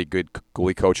a really good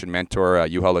goalie coach and mentor,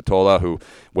 Juha Latola, who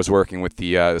was working with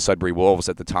the Sudbury Wolves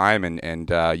at the time, and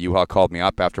Juha called me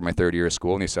up after my third year of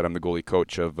school, and he said, I'm the goalie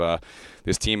coach of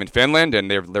this team in Finland,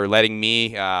 and they're letting me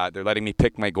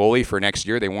pick my goalie for next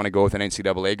year. They want to go with an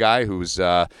NCAA guy who's he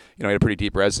had a pretty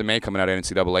deep resume coming out of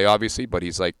NCAA, obviously, but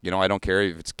he's like, I don't care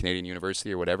if it's Canadian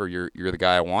University or whatever, you're the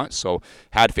guy I want. So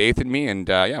had faith in me, and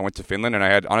I went to Finland, and I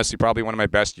had honestly probably one of my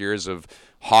best years of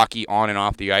hockey on and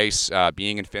off the ice,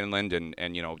 being in Finland and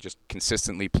just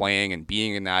consistently playing and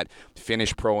being in that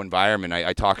Finnish pro environment.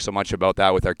 I talk so much about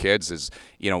that with our kids is,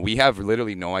 we have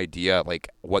literally no idea like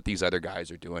what these other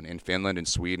guys are doing in Finland and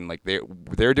Sweden. Like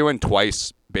they're doing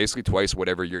basically twice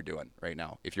whatever you're doing right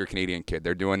now. If you're a Canadian kid,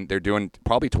 they're doing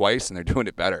probably twice, and they're doing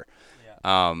it better.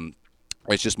 Yeah.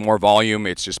 It's just more volume.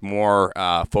 It's just more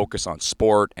focus on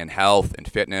sport and health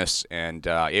and fitness, and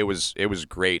it was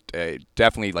great. It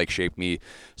definitely shaped me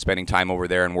spending time over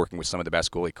there and working with some of the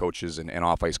best goalie coaches and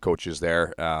off ice coaches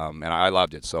there, and I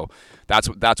loved it. So that's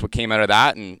what came out of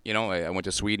that. And I went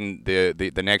to Sweden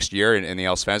the next year in the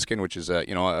Allsvenskan, which is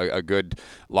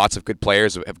lots of good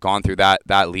players have gone through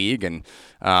that league, and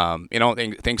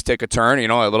things take a turn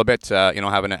a little bit.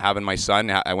 Having my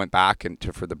son, I went back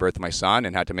for the birth of my son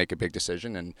and had to make a big decision,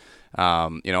 and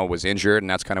was injured, and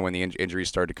that's kind of when the injuries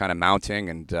started kind of mounting,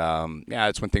 and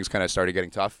it's when things kind of started getting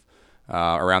tough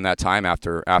around that time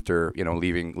after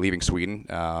leaving Sweden,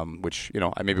 which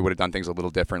I maybe would have done things a little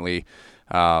differently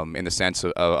in the sense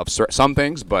of some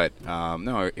things, but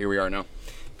no, here we are now.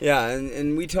 Yeah,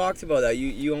 and we talked about that.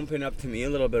 You opened up to me a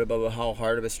little bit about how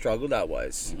hard of a struggle that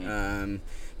was. Mm-hmm.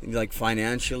 Like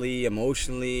financially,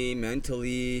 emotionally,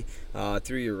 mentally,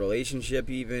 through your relationship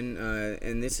even,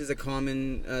 and this is a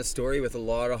common story with a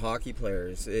lot of hockey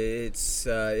players.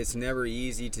 It's never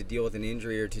easy to deal with an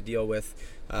injury or to deal with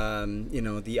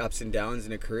the ups and downs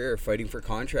in a career, fighting for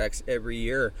contracts every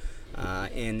year,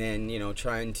 and then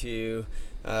trying to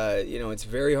it's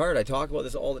very hard. I talk about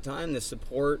this all the time, the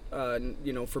support,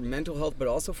 for mental health, but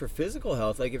also for physical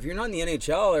health. Like, if you're not in the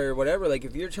NHL or whatever, like,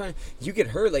 if you get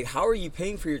hurt, like, how are you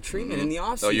paying for your treatment in the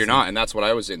offseason? No, you're not, and that's what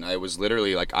I was in. I was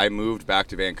literally, I moved back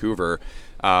to Vancouver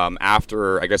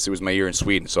after, I guess it was my year in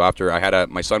Sweden. So after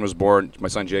my son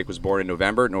Jake was born in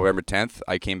November 10th.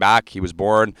 I came back, he was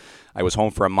born. I was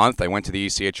home for a month. I went to the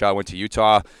ECHL, went to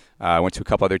Utah. I went to a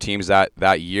couple other teams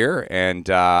that year, and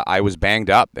I was banged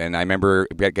up. And I remember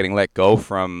getting let go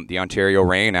from the Ontario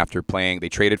Reign after playing. They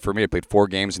traded for me. I played 4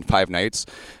 games in 5 nights.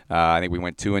 I think we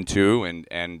went 2-2,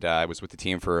 and I was with the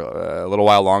team for a little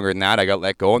while longer than that. I got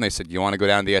let go, and they said, "You want to go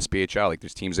down to the SPHL? Like,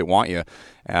 there's teams that want you."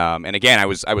 And again, I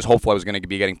was hopeful I was going to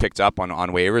be getting picked up on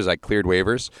waivers. I cleared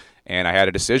waivers. And I had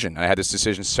a decision. I had this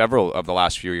decision several of the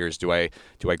last few years. Do I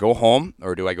go home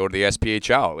or do I go to the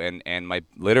SPHL? And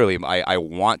I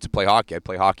want to play hockey. I'd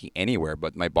play hockey anywhere,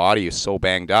 but my body is so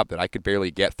banged up that I could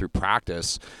barely get through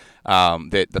practice.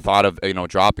 That the thought of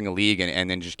dropping a league and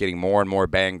then just getting more and more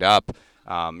banged up.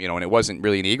 And it wasn't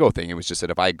really an ego thing. It was just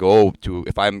that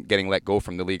if I'm getting let go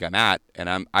from the league I'm at, and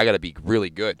I got to be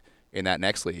really good in that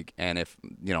next league. And if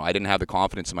I didn't have the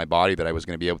confidence in my body that I was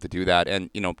going to be able to do that, and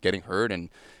getting hurt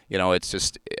and. It's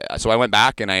just, so I went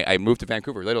back and I moved to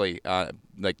Vancouver, literally,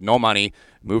 no money,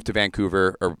 moved to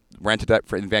Vancouver, or rented that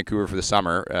in Vancouver for the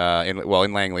summer,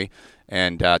 in Langley,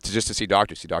 and to see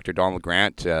Dr. Donald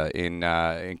Grant in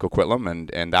Coquitlam,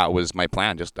 and that was my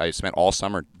plan. I spent all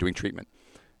summer doing treatment.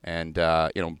 and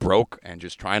broke, and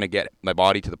just trying to get my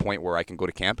body to the point where I can go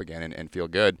to camp again and feel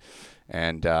good.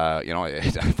 And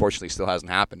it unfortunately still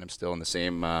hasn't happened. I'm still in the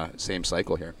same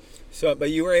cycle here. So,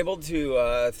 but you were able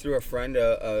to, through a friend,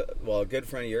 a good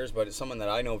friend of yours, but it's someone that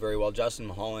I know very well, Justin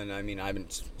Mulholland. I mean, I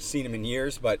haven't seen him in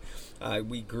years, but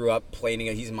we grew up playing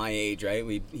together. He's my age, right?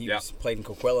 He was played in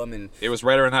Coquitlam, and it was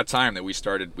right around that time that we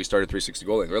started 360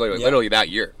 goaling. Literally that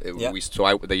year.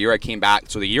 The year I came back.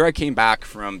 So the year I came back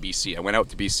from BC, I went out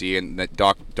to BC, and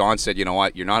Don said, you know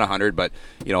what, you're not 100, but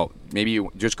maybe you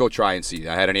just go try and see.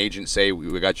 I had an agent say,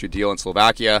 we got you a deal in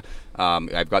Slovakia.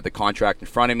 I've got the contract in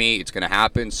front of me. It's going to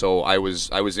happen. So I was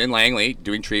in Langley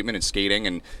doing treatment and skating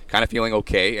and kind of feeling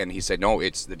okay. And he said, no,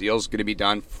 the deal's going to be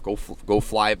done. Go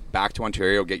fly back to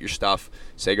Ontario, get your stuff,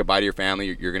 say goodbye to your family.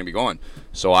 You're going to be going.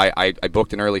 So I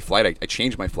booked an early flight. I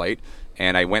changed my flight.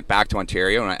 And I went back to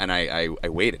Ontario, and I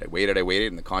waited,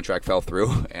 and the contract fell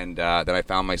through. And then I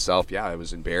found myself, I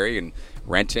was in Barrie and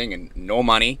renting and no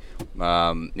money.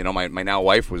 My now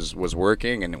wife was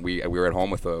working, and we were at home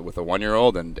with a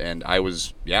 1-year-old, and I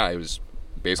was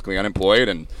basically unemployed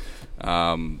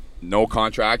and no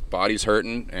contract, body's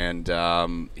hurting, and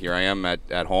here I am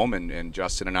at home. And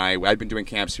Justin and I'd been doing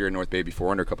camps here in North Bay before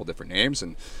under a couple different names,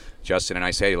 and Justin and I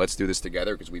say, hey, let's do this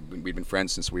together, because we've been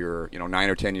friends since we were 9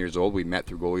 or 10 years old. We met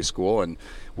through goalie school, and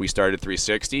we started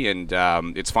 360. And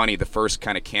it's funny, the first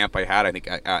kind of camp I had, I think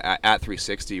at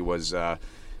 360 was a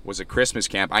Christmas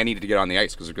camp. I needed to get on the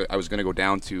ice because I was going to go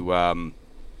down to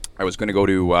I was going to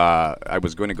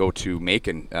go to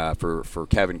Macon for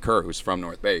Kevin Kerr, who's from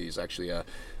North Bay. He's actually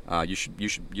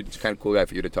it's kind of cool guy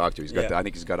for you to talk to. He's got I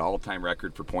think he's got an all-time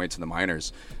record for points in the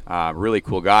minors. Really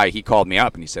cool guy. He called me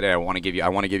up and he said, hey, I want to give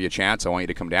you a chance. I want you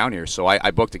to come down here. So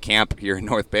I booked a camp here in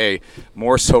North Bay,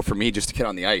 more so for me just to get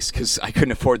on the ice, because I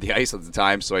couldn't afford the ice at the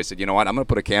time. So I said, you know what, I'm going to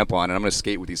put a camp on and I'm going to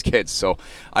skate with these kids. So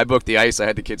I booked the ice. I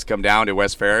had the kids come down to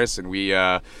West Ferris, and we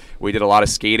did a lot of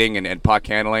skating and puck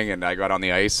handling, and I got on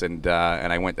the ice, and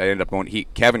I ended up going.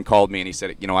 Kevin called me and he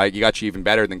said, I got you even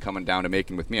better than coming down to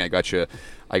Macon with me. I got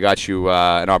you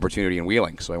an opportunity in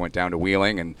Wheeling. So I went down to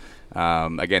Wheeling, and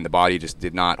again, the body just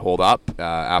did not hold up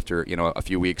after a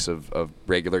few weeks of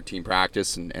regular team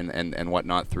practice and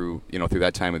whatnot through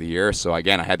that time of the year. So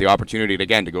again, I had the opportunity to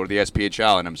go to the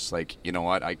SPHL, and I'm just like, you know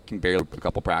what, I can barely put a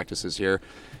couple practices here.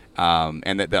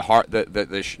 And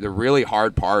the really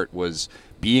hard part was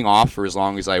being off for as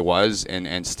long as I was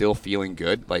and still feeling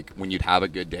good, like when you'd have a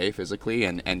good day physically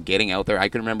and getting out there. I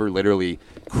can remember literally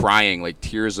crying, like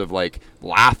tears of like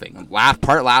laughing,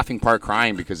 part laughing, part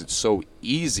crying, because it's so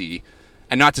easy.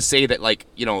 And not to say that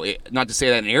not to say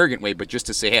that in an arrogant way, but just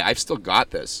to say, hey, I've still got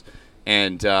this.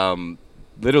 And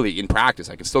literally in practice,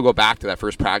 I can still go back to that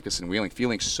first practice in Wheeling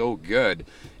feeling so good.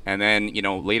 And then,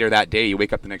 later that day, you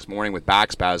wake up the next morning with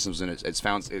back spasms, and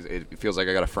it feels like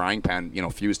I got a frying pan,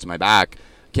 fused to my back.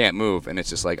 Can't move, and it's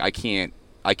just like I can't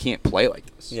play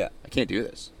like this. Yeah, I can't do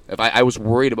this. If I was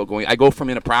worried about going, I go from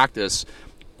in a practice,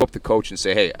 go up to the coach and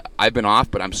say, hey, I've been off,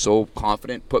 but I'm so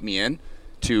confident, put me in,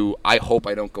 to I hope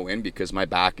I don't go in because my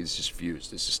back is just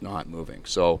fused. It's just not moving.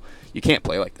 So you can't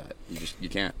play like that. You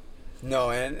can't.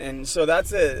 No, and so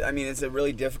it's a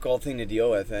really difficult thing to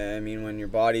deal with. I mean, when your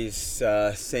body's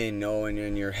saying no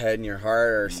and your head and your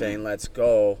heart are saying let's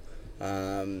go,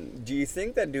 do you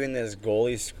think that doing this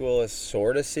goalie school is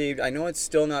sort of saved? I know it's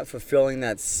still not fulfilling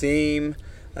that same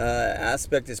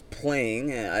aspect as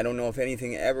playing. I don't know if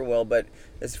anything ever will, but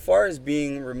as far as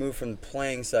being removed from the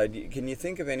playing side, can you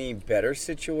think of any better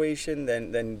situation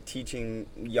than teaching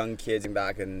young kids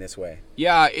back in this way?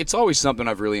 Yeah, it's always something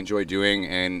I've really enjoyed doing,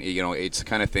 and it's the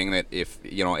kind of thing that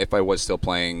if I was still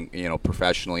playing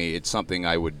professionally, it's something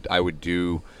I would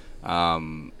do.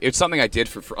 It's something I did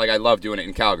for I love doing it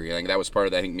in Calgary. I think that was part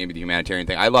of maybe the humanitarian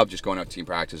thing. I love just going out to team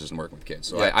practices and working with kids.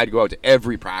 So yeah. I'd go out to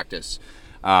every practice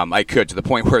I could, to the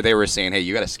point where they were saying, hey,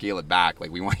 you got to scale it back.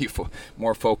 Like, we want you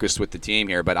more focused with the team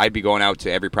here. But I'd be going out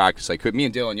to every practice I could. Me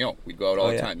and Dylan we'd go out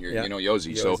all the time.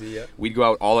 Yosi. So we'd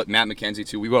go out Matt McKenzie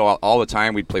too. We go out all the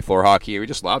time. We'd play floor hockey. We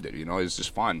just loved it. It was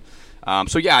just fun.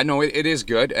 It is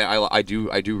good. I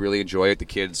do really enjoy it. The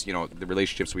kids, the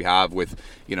relationships we have with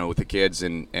the kids,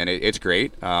 and it's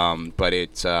great. But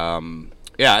it's I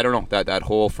don't know, that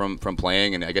whole from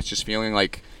playing, and I guess just feeling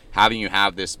like having you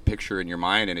have this picture in your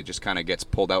mind, and it just kind of gets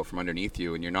pulled out from underneath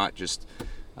you, and you're not just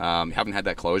haven't had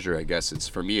that closure. I guess it's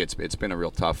been a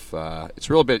real tough. It's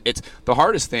the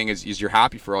hardest thing is you're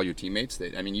happy for all your teammates.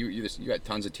 You got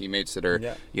tons of teammates that are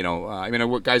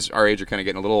guys our age are kind of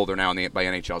getting a little older now by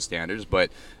NHL standards,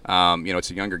 but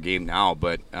it's a younger game now.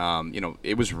 But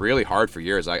it was really hard for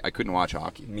years. I couldn't watch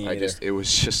hockey. It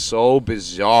was just so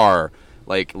bizarre.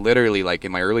 Like literally, like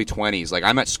in my early 20s, like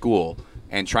I'm at school.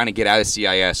 and trying to get out of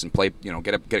CIS and play,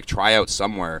 get a tryout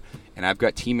somewhere. And I've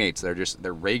got teammates that are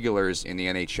they're regulars in the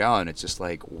NHL, and it's just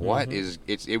like, what is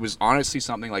it was honestly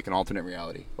something like an alternate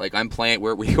reality. Like, I'm playing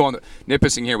where we go on the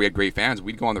Nipissing here, we had great fans.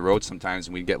 We'd go on the road sometimes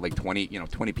and we'd get like 20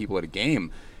 people at a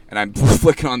game, and I'm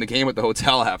flicking on the game at the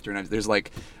hotel after, and there's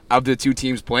like, of the two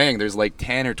teams playing, there's like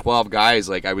 10 or 12 guys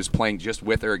like I was playing just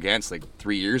with or against like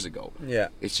 3 years ago. Yeah.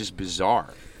 It's just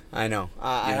bizarre. I know.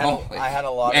 I had a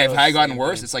lot of have I gotten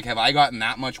worse? things. It's like, have I gotten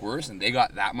that much worse and they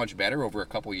got that much better over a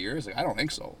couple of years? Like, I don't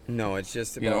think so. No, it's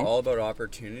just all about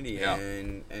opportunity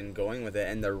and going with it,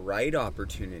 and the right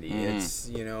opportunity. It's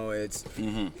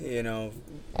man,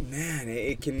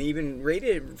 it can even rate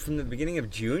it from the beginning of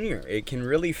junior. It can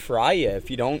really fry you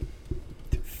if you don't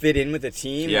fit in with the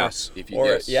team. Yes, if you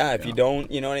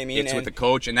don't, you know what I mean. It's with the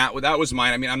coach, and that was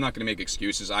mine. I mean, I'm not going to make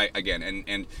excuses.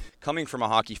 And coming from a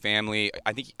hockey family,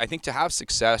 I think to have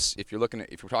success, if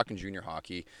we're talking junior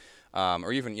hockey,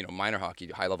 or even minor hockey,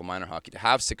 high level minor hockey, to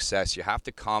have success, you have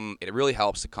to come. It really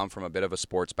helps to come from a bit of a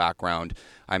sports background.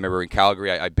 I remember in Calgary,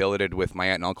 I billeted with my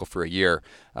aunt and uncle for a year.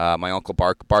 My uncle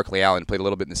Barkley Allen played a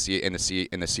little bit in the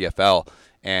CFL.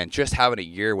 And just having a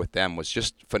year with them was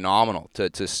just phenomenal. To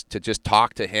just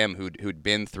talk to him, who'd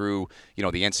been through the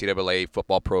NCAA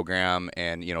football program,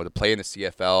 and to play in the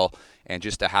CFL, and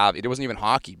just to have it wasn't even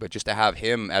hockey, but just to have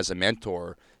him as a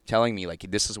mentor, telling me like,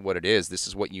 this is what it is, this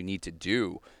is what you need to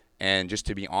do, and just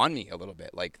to be on me a little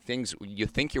bit. Like, things, you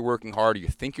think you're working hard, or you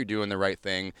think you're doing the right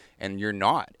thing, and you're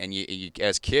not. And you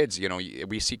as kids,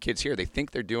 we see kids here, they think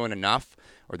they're doing enough,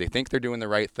 or they think they're doing the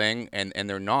right thing, and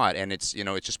they're not. And it's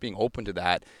it's just being open to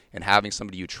that, and having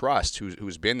somebody you trust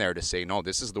who's been there to say, no,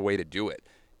 this is the way to do it.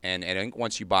 And I think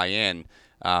once you buy in,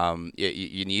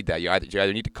 you need that. You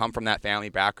either need to come from that family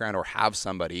background or have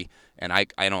somebody. And I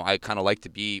kind of like to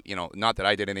be, not that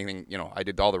I did anything, I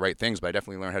did all the right things, but I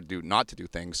definitely learned how to not to do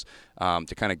things,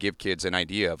 to kind of give kids an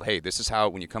idea of, hey, this is how,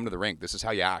 when you come to the rink, this is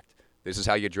how you act. This is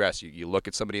how you dress. You look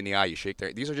at somebody in the eye, you shake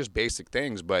their. These are just basic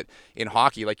things. But in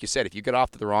hockey, like you said, if you get off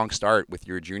to the wrong start with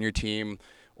your junior team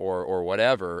or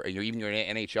whatever, or even your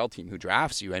NHL team who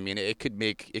drafts you, I mean, it could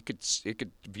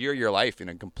veer your life in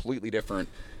a completely different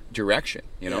direction.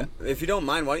 Yeah. If you don't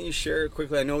mind, why don't you share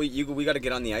quickly? I know we got to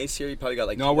get on the ice here. You probably got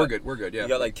like we're good. Yeah, you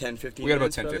got like 10, 15. We got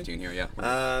about 10, probably? 15 here. Yeah.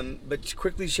 But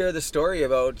quickly share the story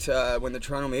about when the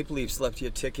Toronto Maple Leafs left you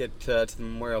a ticket to the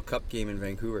Memorial Cup game in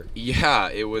Vancouver. Yeah,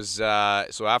 it was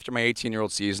so after my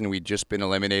 18-year-old season, we'd just been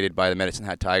eliminated by the Medicine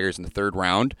Hat Tigers in the third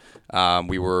round. I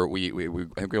think we were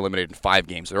eliminated in 5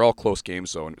 games. They're all close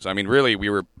games, so I mean, really, we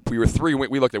were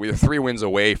 3 wins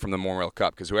away from the Memorial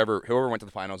Cup, because whoever went to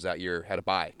the finals that year had a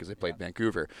bye, because they played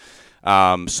Vancouver.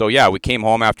 So yeah, we came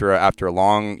home after a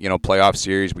long playoff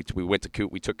series. We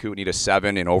took Kootenay to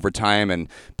 7 in overtime, and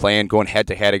going head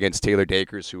to head against Taylor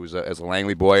Dakers, who was as a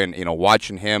Langley boy, and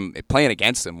watching him playing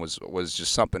against him was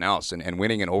just something else, and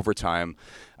winning in overtime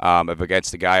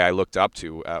against the guy I looked up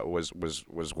to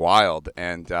was wild.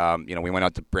 And we went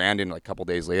out to Brandon a couple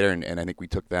days later, and I think we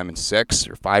took them in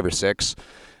 5 or 6.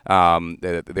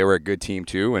 They were a good team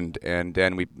too, and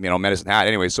then we Medicine Hat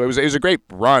anyway. So it was a great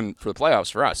run for the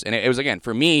playoffs for us, and it was, again,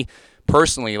 for me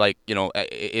personally, like,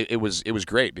 it was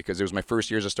great, because it was my first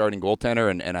year as a starting goaltender,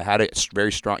 and I had a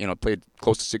very strong, played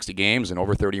close to 60 games and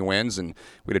over 30 wins, and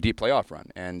we had a deep playoff run.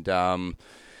 And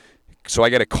so I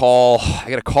get a call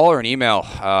or an email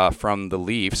from the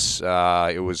Leafs.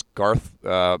 It was Garth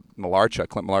Malarchuk,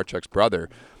 Clint Malarchuk's brother.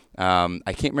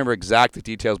 I can't remember exact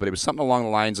details, but it was something along the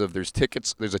lines of, there's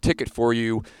a ticket for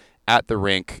you at the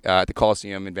rink at the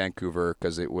Coliseum in Vancouver,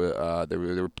 because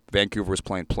Vancouver was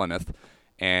playing Plymouth,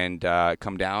 and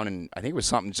come down, and I think it was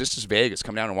something just as vague as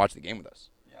come down and watch the game with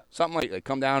us. Yeah. Something like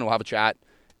come down and we'll have a chat.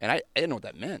 And I didn't know what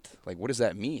that meant. Like, what does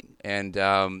that mean? And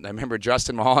I remember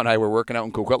Justin Mahal and I were working out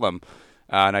in Coquitlam,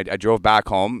 and I drove back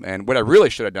home. And what I really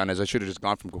should have done is I should have just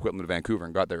gone from Coquitlam to Vancouver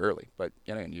and got there early. But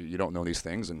you don't know these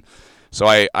things, and so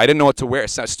I didn't know what to wear.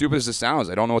 It's not stupid as it sounds.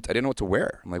 I didn't know what to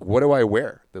wear. I'm like, what do I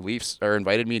wear? The Leafs are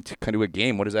invited me to kind of a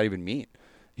game. What does that even mean?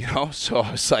 So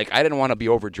it's like, I didn't want to be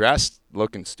overdressed,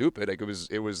 looking stupid. Like,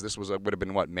 this would have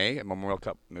been what, May, a Memorial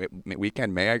Cup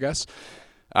weekend, May, I guess.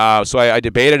 So I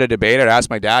debated, asked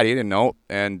my dad, he didn't know,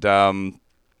 and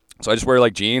so I just wear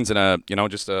like jeans and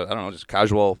just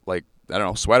casual, like,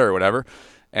 sweater or whatever,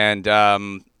 and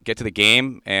get to the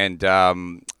game, and I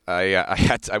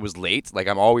was late. Like,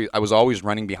 I was always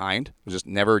running behind. I was just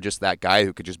never just that guy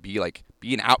who could just be like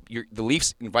the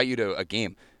Leafs invite you to a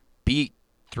game, be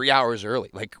 3 hours early.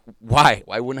 Like, why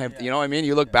wouldn't I have, you know what I mean?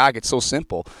 You look back, it's so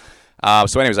simple.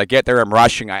 So anyways, I get there, I'm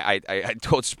rushing. I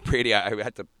told Brady I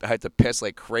had to piss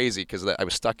like crazy because I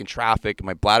was stuck in traffic.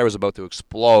 My bladder was about to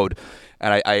explode,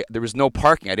 and there was no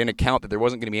parking. I didn't account that there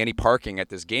wasn't going to be any parking at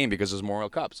this game because it was Memorial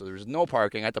Cup. So there was no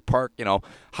parking. I had to park,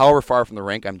 however far from the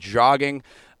rink. I'm jogging.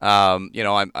 I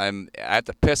have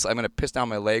to piss. I'm going to piss down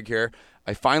my leg here.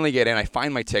 I finally get in. I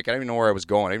find my ticket. I don't even know where I was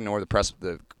going. I didn't even know where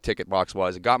the ticket box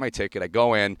was. I got my ticket. I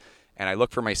go in, and I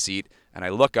look for my seat. And I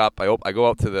look up, I go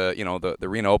up to the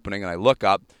arena opening, and I look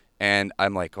up, and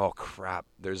I'm like, oh, crap.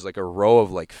 There's like a row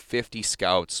of like 50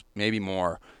 scouts, maybe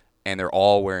more, and they're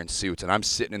all wearing suits. And I'm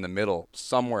sitting in the middle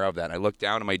somewhere of that. And I look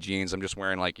down at my jeans. I'm just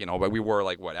wearing but we wore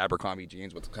Abercrombie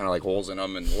jeans with kind of like holes in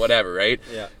them and whatever, right?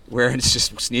 Yeah. Wearing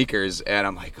just sneakers. And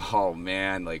I'm like, oh,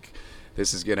 man, like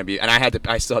this is going to be – and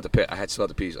I still had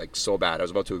to pee like so bad. I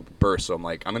was about to burst. So I'm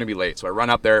like, I'm going to be late. So I run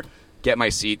up there, get my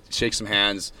seat, shake some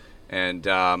hands. And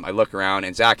I look around,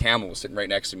 and Zach Hamill was sitting right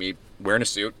next to me, wearing a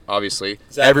suit, obviously.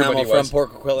 Everybody Hamill was. From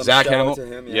Port Coquitlam. Zach Hamill. To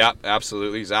him, yeah,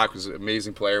 absolutely. Zach was an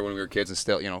amazing player when we were kids, and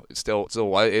still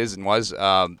is and was.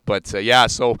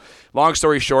 So long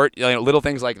story short, little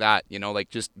things like that, like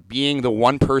just being the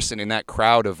one person in that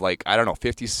crowd of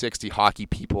 50, 60 hockey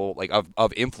people,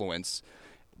 of influence,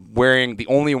 the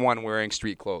only one wearing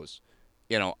street clothes.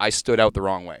 I stood out the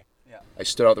wrong way. I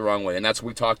stood out the wrong way, and that's what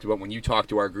we talked about when you talked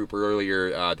to our group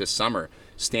earlier this summer.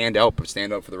 Stand out, but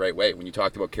stand out for the right way. When you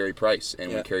talked about Carey Price,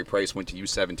 and when Carey Price went to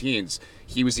U17s,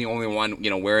 he was the only one,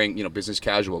 wearing, business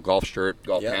casual, golf shirt,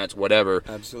 golf pants, whatever.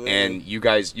 Absolutely. And you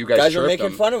guys were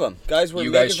making fun of him.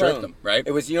 You guys chirped him, right?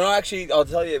 It was, actually, I'll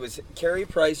tell you, it was Carey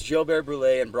Price, Gilbert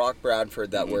Brulé, and Brock Bradford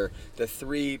that were the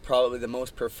three probably the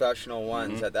most professional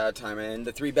ones at that time, and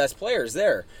the three best players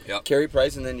there. Yep. Carey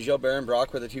Price and then Gilbert and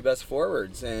Brock were the two best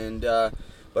forwards, and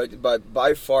but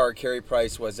by far Carey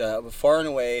Price was far and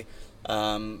away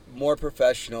more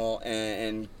professional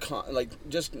and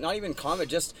just not even calm,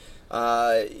 just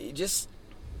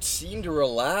seemed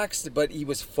relaxed, but he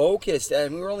was focused.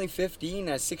 And we were only 15.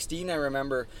 At 16, I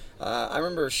remember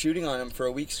shooting on him for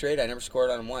a week straight. I never scored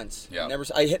on him once. Yeah.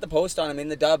 I hit the post on him in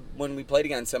the dub when we played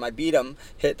against him. I beat him,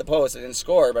 hit the post. I didn't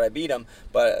score, but I beat him.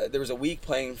 But there was a week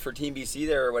playing for Team BC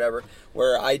there or whatever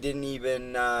where I didn't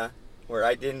even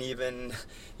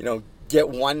get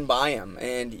one by him.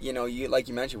 And you like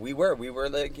you mentioned, we were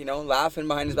laughing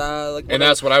behind his back, and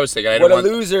that's what I was thinking. What a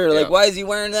loser! Why is he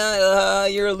wearing that?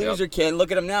 You're a loser, kid.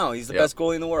 Look at him now. He's the best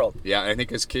goalie in the world. Yeah, and I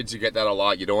think as kids you get that a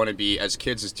lot. You don't want to be, as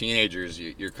kids, as teenagers,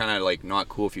 you're kind of not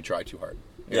cool if you try too hard.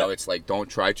 It's don't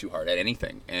try too hard at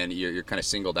anything, and you're kind of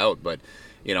singled out. But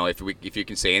if you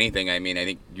can say anything, I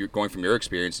think you're going from your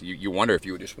experience, you wonder if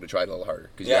you would have tried a little harder,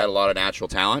 because you had a lot of natural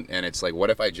talent, and it's what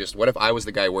if I was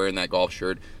the guy wearing that golf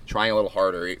shirt, trying a little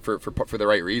harder for the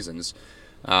right reasons.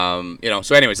 So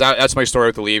anyways, that's my story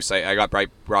with the Leafs. I got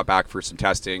brought back for some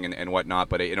testing and whatnot,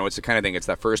 but it's the kind of thing, it's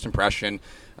that first impression.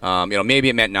 Maybe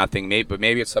it meant nothing, but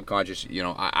maybe it's subconscious.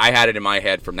 I had it in my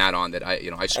head from that on that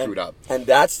I screwed up. And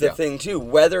that's the thing too,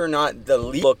 whether or not the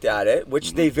Leafs looked at it,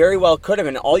 which they very well could have,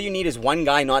 and all you need is one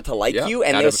guy not to like you,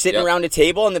 and they're sitting around a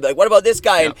table, and they'll be like, what about this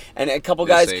guy? And a couple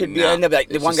guys could be, and they'll be like,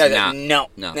 the one guy's like, no.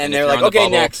 And they're like, okay,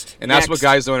 next. And that's what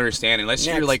guys don't understand. Unless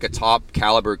you're a top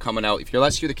caliber coming out,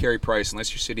 unless you're the Carey Price,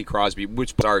 unless you're Sidney Crosby,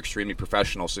 which are extremely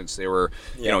professional, since they were,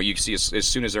 you see as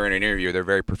soon as they're in an interview, they're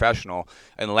very professional.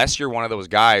 Unless you're one of those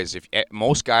guys, if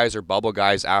most guys are bubble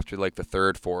guys after the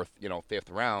third, fourth, fifth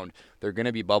round, they're going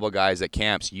to be bubble guys at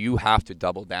camps. You have to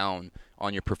double down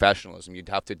on your professionalism. You'd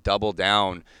have to double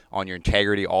down on your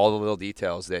integrity, all the little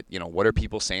details that, what are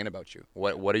people saying about you?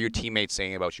 What are your teammates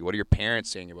saying about you? What are your parents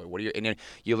saying about you? And then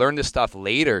you learn this stuff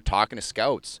later talking to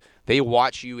scouts. They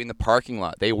watch you in the parking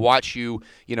lot. They watch you,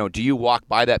 do you walk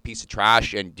by that piece of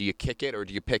trash and do you kick it or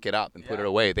do you pick it up and put it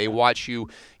away? They watch you,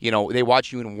 they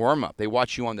watch you in warm-up. They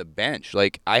watch you on the bench.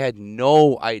 I had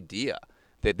no idea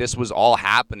that this was all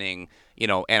happening,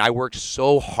 and I worked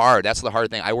so hard. That's the hard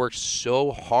thing. I worked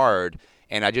so hard,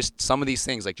 and some of these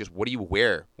things, just what do you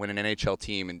wear when an NHL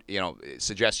team and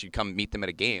suggests you come meet them at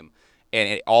a game? And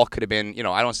it all could have been,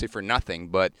 I don't say for nothing,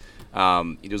 but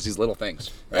there's these little things,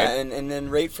 right? Yeah, and then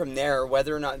right from there,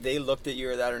 whether or not they looked at you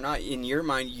or that or not, in your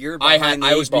mind, you're behind the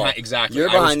eight ball. Exactly. You're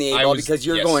behind the eight ball because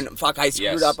you're going, fuck, I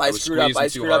screwed up. I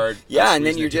screwed up. Yeah, and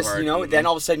then you're just, then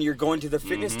all of a sudden you're going to the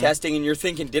fitness testing and you're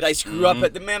thinking, did I screw up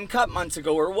at the Mem Cup months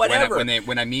ago or whatever?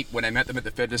 When I met them at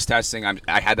the fitness testing,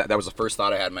 I had that was the first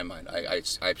thought I had in my mind. I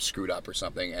screwed up or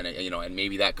something, and and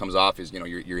maybe that comes off as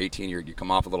you're 18, you come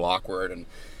off a little awkward, and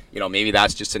maybe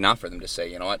that's just enough for them to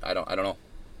say, I don't know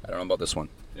about this one.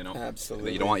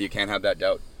 Absolutely. You can't have that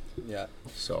doubt. Yeah.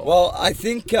 So. Well, I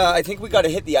think we got to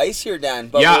hit the ice here, Dan.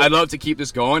 But yeah, I'd love to keep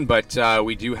this going, but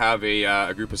we do have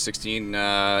a group of 16,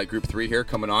 Group 3 here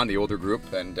coming on, the older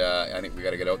group, and I think we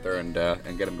got to get out there and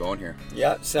get them going here.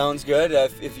 Yeah, sounds good.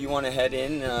 If you want to head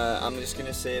in, I'm just going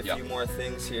to say a few more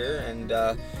things here, and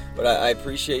but I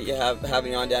appreciate you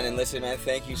having on, Dan, and listen, man.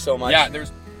 Thank you so much. Yeah,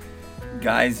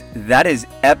 guys, that is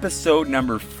episode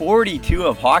number 42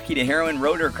 of Hockey to Heroin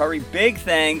Road to Recovery. Big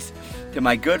thanks to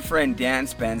my good friend Dan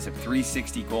Spence of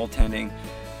 360 Goaltending,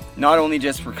 not only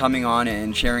just for coming on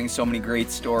and sharing so many great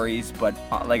stories, but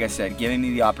like I said, giving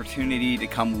me the opportunity to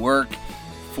come work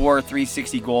for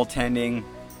 360 Goaltending,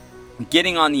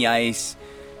 getting on the ice.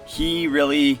 He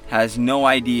really has no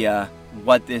idea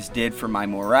what this did for my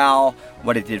morale,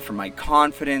 what it did for my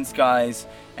confidence, guys,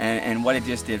 and what it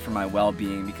just did for my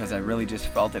well-being, because I really just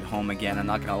felt at home again. I'm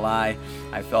not gonna lie,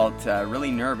 I felt really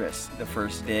nervous the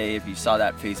first day. If you saw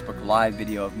that Facebook Live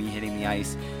video of me hitting the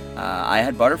ice, I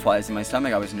had butterflies in my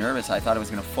stomach. I was nervous. I thought it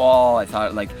was gonna fall. I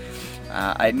thought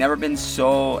I'd never been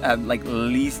so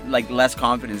less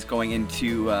confidence going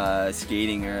into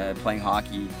skating or playing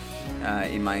hockey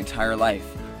in my entire life.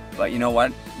 But you know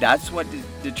what? That's what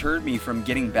deterred me from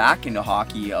getting back into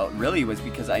hockey, really, was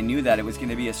because I knew that it was going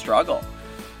to be a struggle.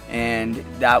 And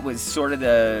that was sort of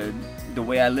the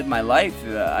way I lived my life.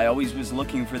 I always was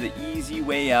looking for the easy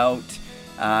way out,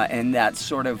 and that's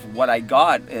sort of what I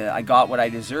got. I got what I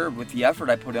deserved with the effort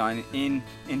I put on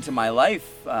into my life.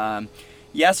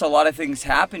 Yes, a lot of things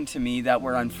happened to me that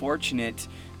were unfortunate,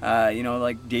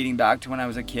 like dating back to when I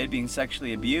was a kid, being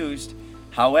sexually abused.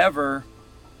 However,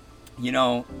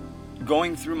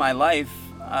 going through my life,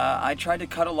 I tried to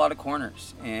cut a lot of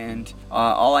corners, and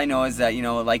all I know is that,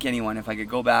 like anyone, if I could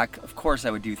go back, of course I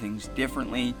would do things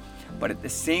differently, but at the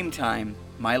same time,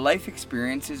 my life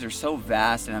experiences are so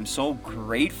vast, and I'm so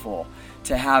grateful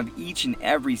to have each and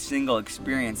every single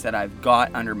experience that I've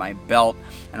got under my belt.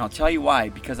 And I'll tell you why: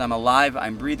 because I'm alive,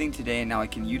 I'm breathing today, and now I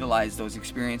can utilize those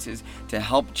experiences to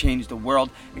help change the world,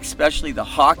 especially the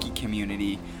hockey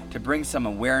community, to bring some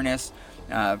awareness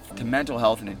to mental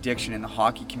health and addiction in the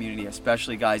hockey community,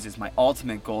 especially, guys, is my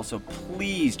ultimate goal. So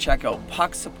please check out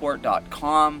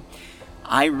pucksupport.com.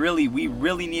 We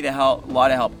really need a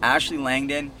lot of help. Ashley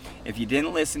Langdon, if you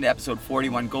didn't listen to episode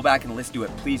 41, go back and listen to it,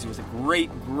 please. It was a great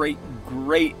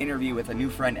interview with a new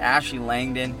friend, Ashley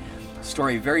Langdon.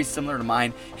 Story very similar to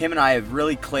mine. Him and I have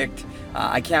really clicked.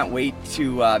 I can't wait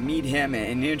to meet him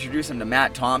and introduce him to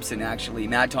Matt Thompson, actually.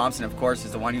 Matt Thompson, of course,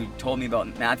 is the one who told me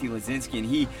about Matthew Lazinski, and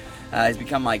he has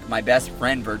become like my best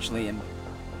friend virtually, and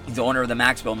he's the owner of the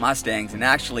Maxville Mustangs. And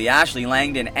actually, Ashley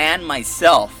Langdon and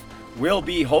myself will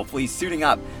be hopefully suiting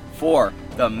up for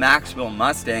the Maxville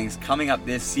Mustangs coming up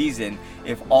this season,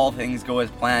 if all things go as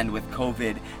planned with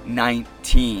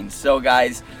COVID-19. So,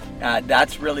 guys,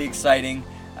 that's really exciting.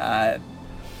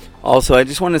 Also, I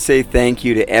just want to say thank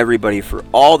you to everybody for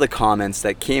all the comments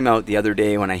that came out the other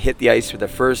day when I hit the ice for the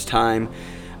first time.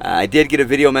 I did get a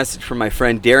video message from my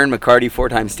friend Darren McCarty,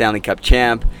 4-time Stanley Cup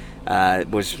champ. It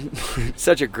was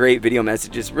such a great video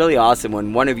message. It's really awesome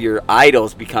when one of your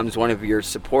idols becomes one of your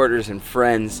supporters and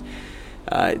friends.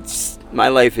 My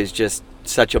life is just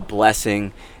such a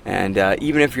blessing. And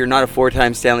even if you're not a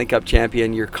 4-time Stanley Cup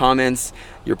champion, your comments,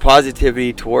 your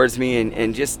positivity towards me,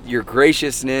 and just your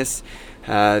graciousness,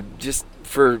 just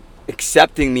for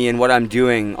accepting me and what I'm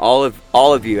doing, all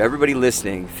of you, everybody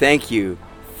listening, thank you.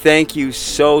 Thank you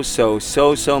so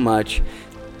much.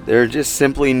 There are just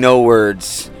simply no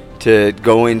words to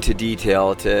go into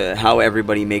detail to how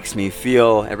everybody makes me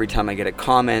feel every time I get a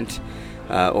comment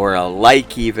or a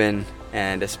like even,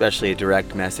 and especially a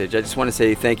direct message. I just want to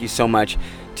say thank you so much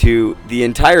to the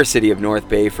entire city of North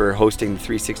Bay for hosting the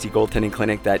 360 Goaltending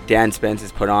Clinic that Dan Spence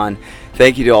has put on.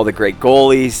 Thank you to all the great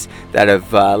goalies that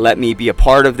have let me be a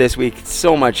part of this week. It's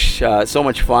so much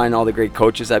fun. All the great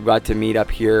coaches I've got to meet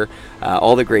up here,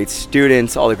 all the great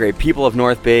students, all the great people of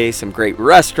North Bay, some great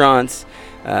restaurants.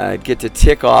 Get to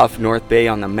tick off North Bay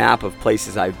on the map of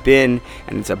places I've been,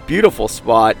 and it's a beautiful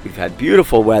spot. We've had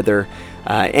beautiful weather.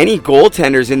 Any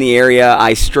goaltenders in the area,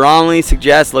 I strongly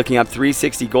suggest looking up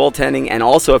 360 Goaltending. And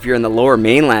also, if you're in the Lower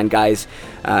Mainland, guys,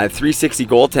 360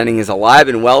 Goaltending is alive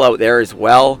and well out there as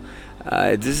well.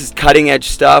 This is cutting edge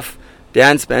stuff.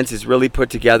 Dan Spence has really put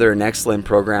together an excellent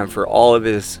program for all of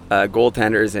his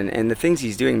goaltenders, and the things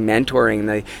he's doing,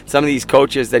 mentoring some of these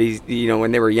coaches that he's,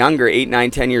 when they were younger, 8,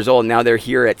 9, 10 years old, now they're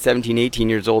here at 17, 18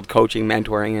 years old coaching,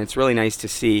 mentoring, and it's really nice to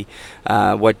see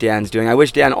what Dan's doing. I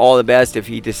wish Dan all the best. If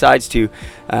he decides to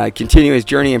continue his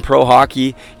journey in pro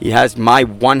hockey, he has my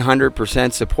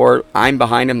 100% support. I'm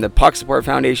behind him. The Puck Support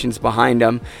Foundation's behind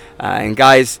him. And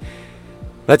guys,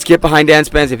 let's get behind Dan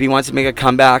Spence if he wants to make a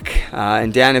comeback.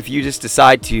 And Dan, if you just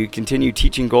decide to continue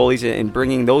teaching goalies and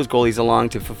bringing those goalies along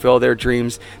to fulfill their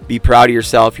dreams, be proud of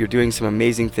yourself. You're doing some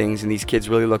amazing things, and these kids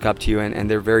really look up to you, and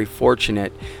they're very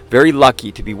fortunate, very lucky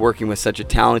to be working with such a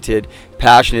talented,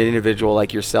 passionate individual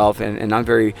like yourself. And I'm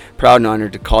very proud and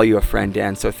honored to call you a friend,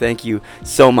 Dan. So thank you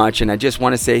so much. And I just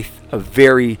want to say a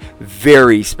very,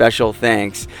 very special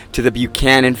thanks to the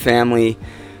Buchanan family.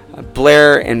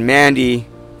 Blair and Mandy,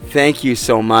 thank you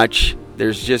so much.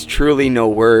 There's just truly no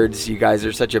words. You guys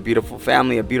are such a beautiful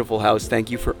family, a beautiful house. Thank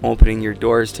you for opening your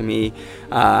doors to me.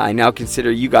 I now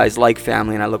consider you guys like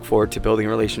family, and I look forward to building a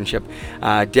relationship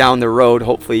down the road.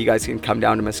 Hopefully you guys can come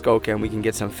down to Muskoka and we can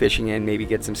get some fishing in, maybe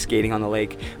get some skating on the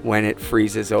lake when it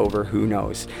freezes over. Who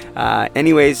knows?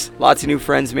 Anyways, lots of new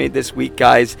friends made this week,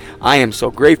 guys. I am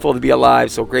so grateful to be alive,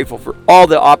 so grateful for all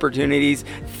the opportunities.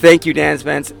 Thank you, Dan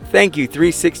Spence. Thank you,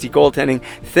 360 Goaltending.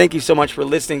 Thank you so much for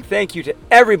listening. Thank you to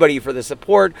everybody for the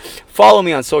support. Follow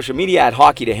me on social media at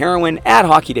Hockey to Heroin, at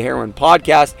Hockey to Heroin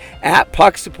Podcast, at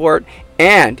Puck Support,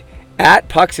 and at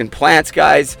Pucks and Plants,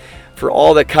 guys, for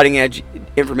all the cutting edge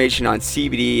information on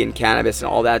CBD and cannabis and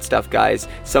all that stuff, guys.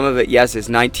 Some of it, yes, is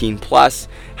 19 plus.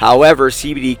 However,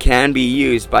 CBD can be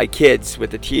used by kids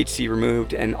with the THC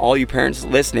removed, and all you parents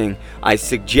listening, I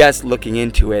suggest looking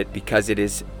into it because it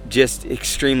is just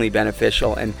extremely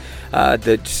beneficial, and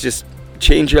just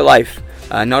change your life.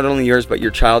 Not only yours, but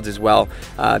your child's as well.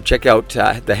 Check out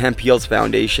the Hemp Heals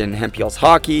Foundation, Hemp Heals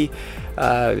Hockey,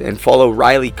 and follow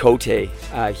Riley Cote.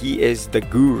 He is the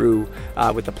guru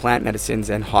with the plant medicines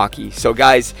and hockey. So,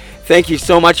 guys, thank you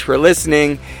so much for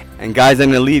listening. And, guys, I'm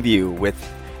going to leave you with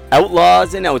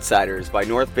Outlaws and Outsiders by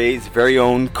North Bay's very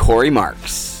own Corey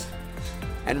Marks.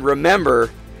 And remember,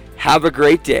 have a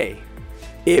great day,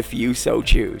 if you so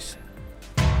choose.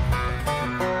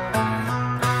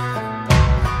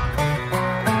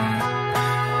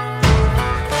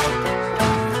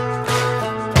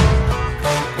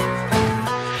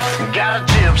 Got a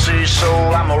gypsy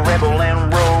soul, I'm a rebel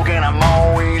and rogue, and I'm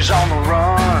always on the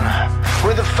run.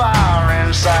 With a fire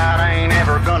inside, I ain't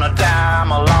ever gonna die,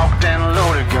 I'm a locked and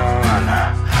loaded gun.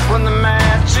 When the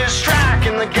match is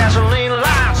striking the gasoline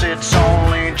lights, it's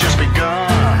only just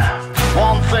begun.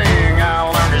 One thing I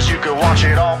learned is you could watch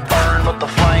it all burn, but the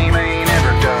flame ain't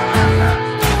ever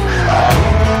done.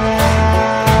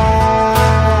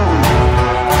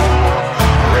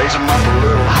 Raise 'em up a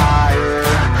little higher,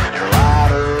 your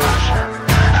riders,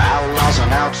 outlaws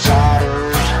and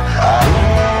outsiders.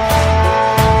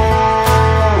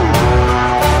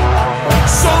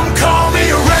 Some call me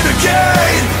a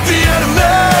renegade, the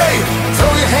enemy.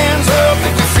 Throw your hands up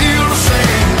if you feel the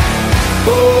same.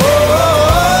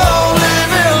 Oh,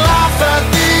 living life at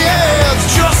the edge.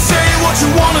 Just say what you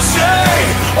wanna say,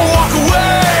 or walk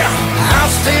away. I'll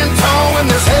stand tall when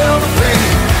there's hell to pay.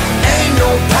 Ain't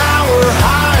no power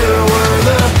higher, we're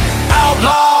the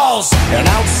outlaws and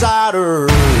outsiders.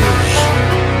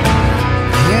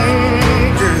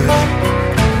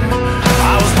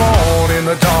 I was born in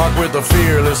the dark with a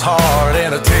fearless heart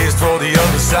and a taste for the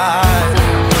other side.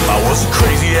 I was a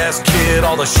crazy ass kid,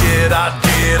 all the shit I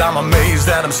did, I'm amazed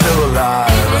that I'm still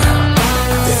alive.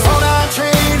 They thought I'd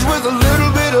change with a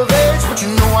little bit of age, but you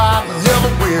know I never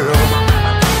will.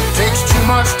 Takes too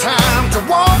much time to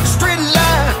walk a straight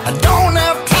line, I don't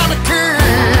have time to kill.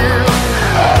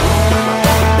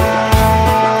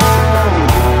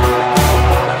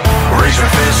 Raise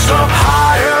your fist up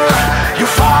higher, you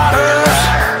fighters,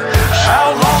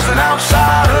 outlaws and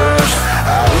outsiders.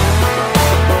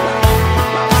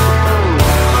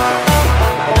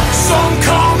 Some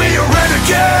call me a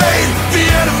renegade, the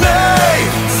enemy.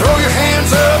 Throw your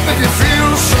hands up if you feel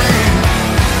ashamed.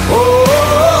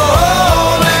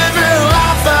 Oh, living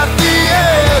life at the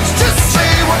edge. Just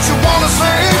say what you wanna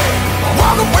say,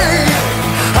 walk away.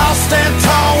 I'll stand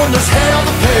tall when there's hell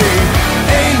to pay.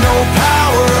 Ain't no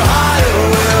power higher,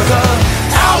 we're the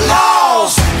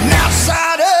outlaws and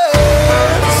outsiders.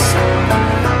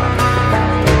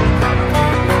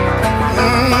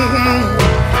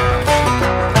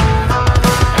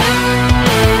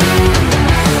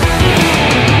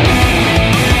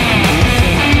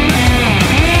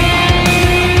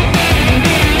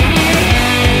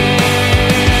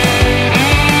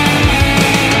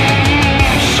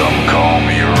 Some call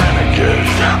me a renegade,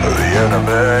 the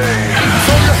enemy.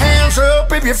 Throw your hands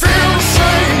up if you feel the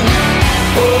same.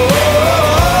 Oh.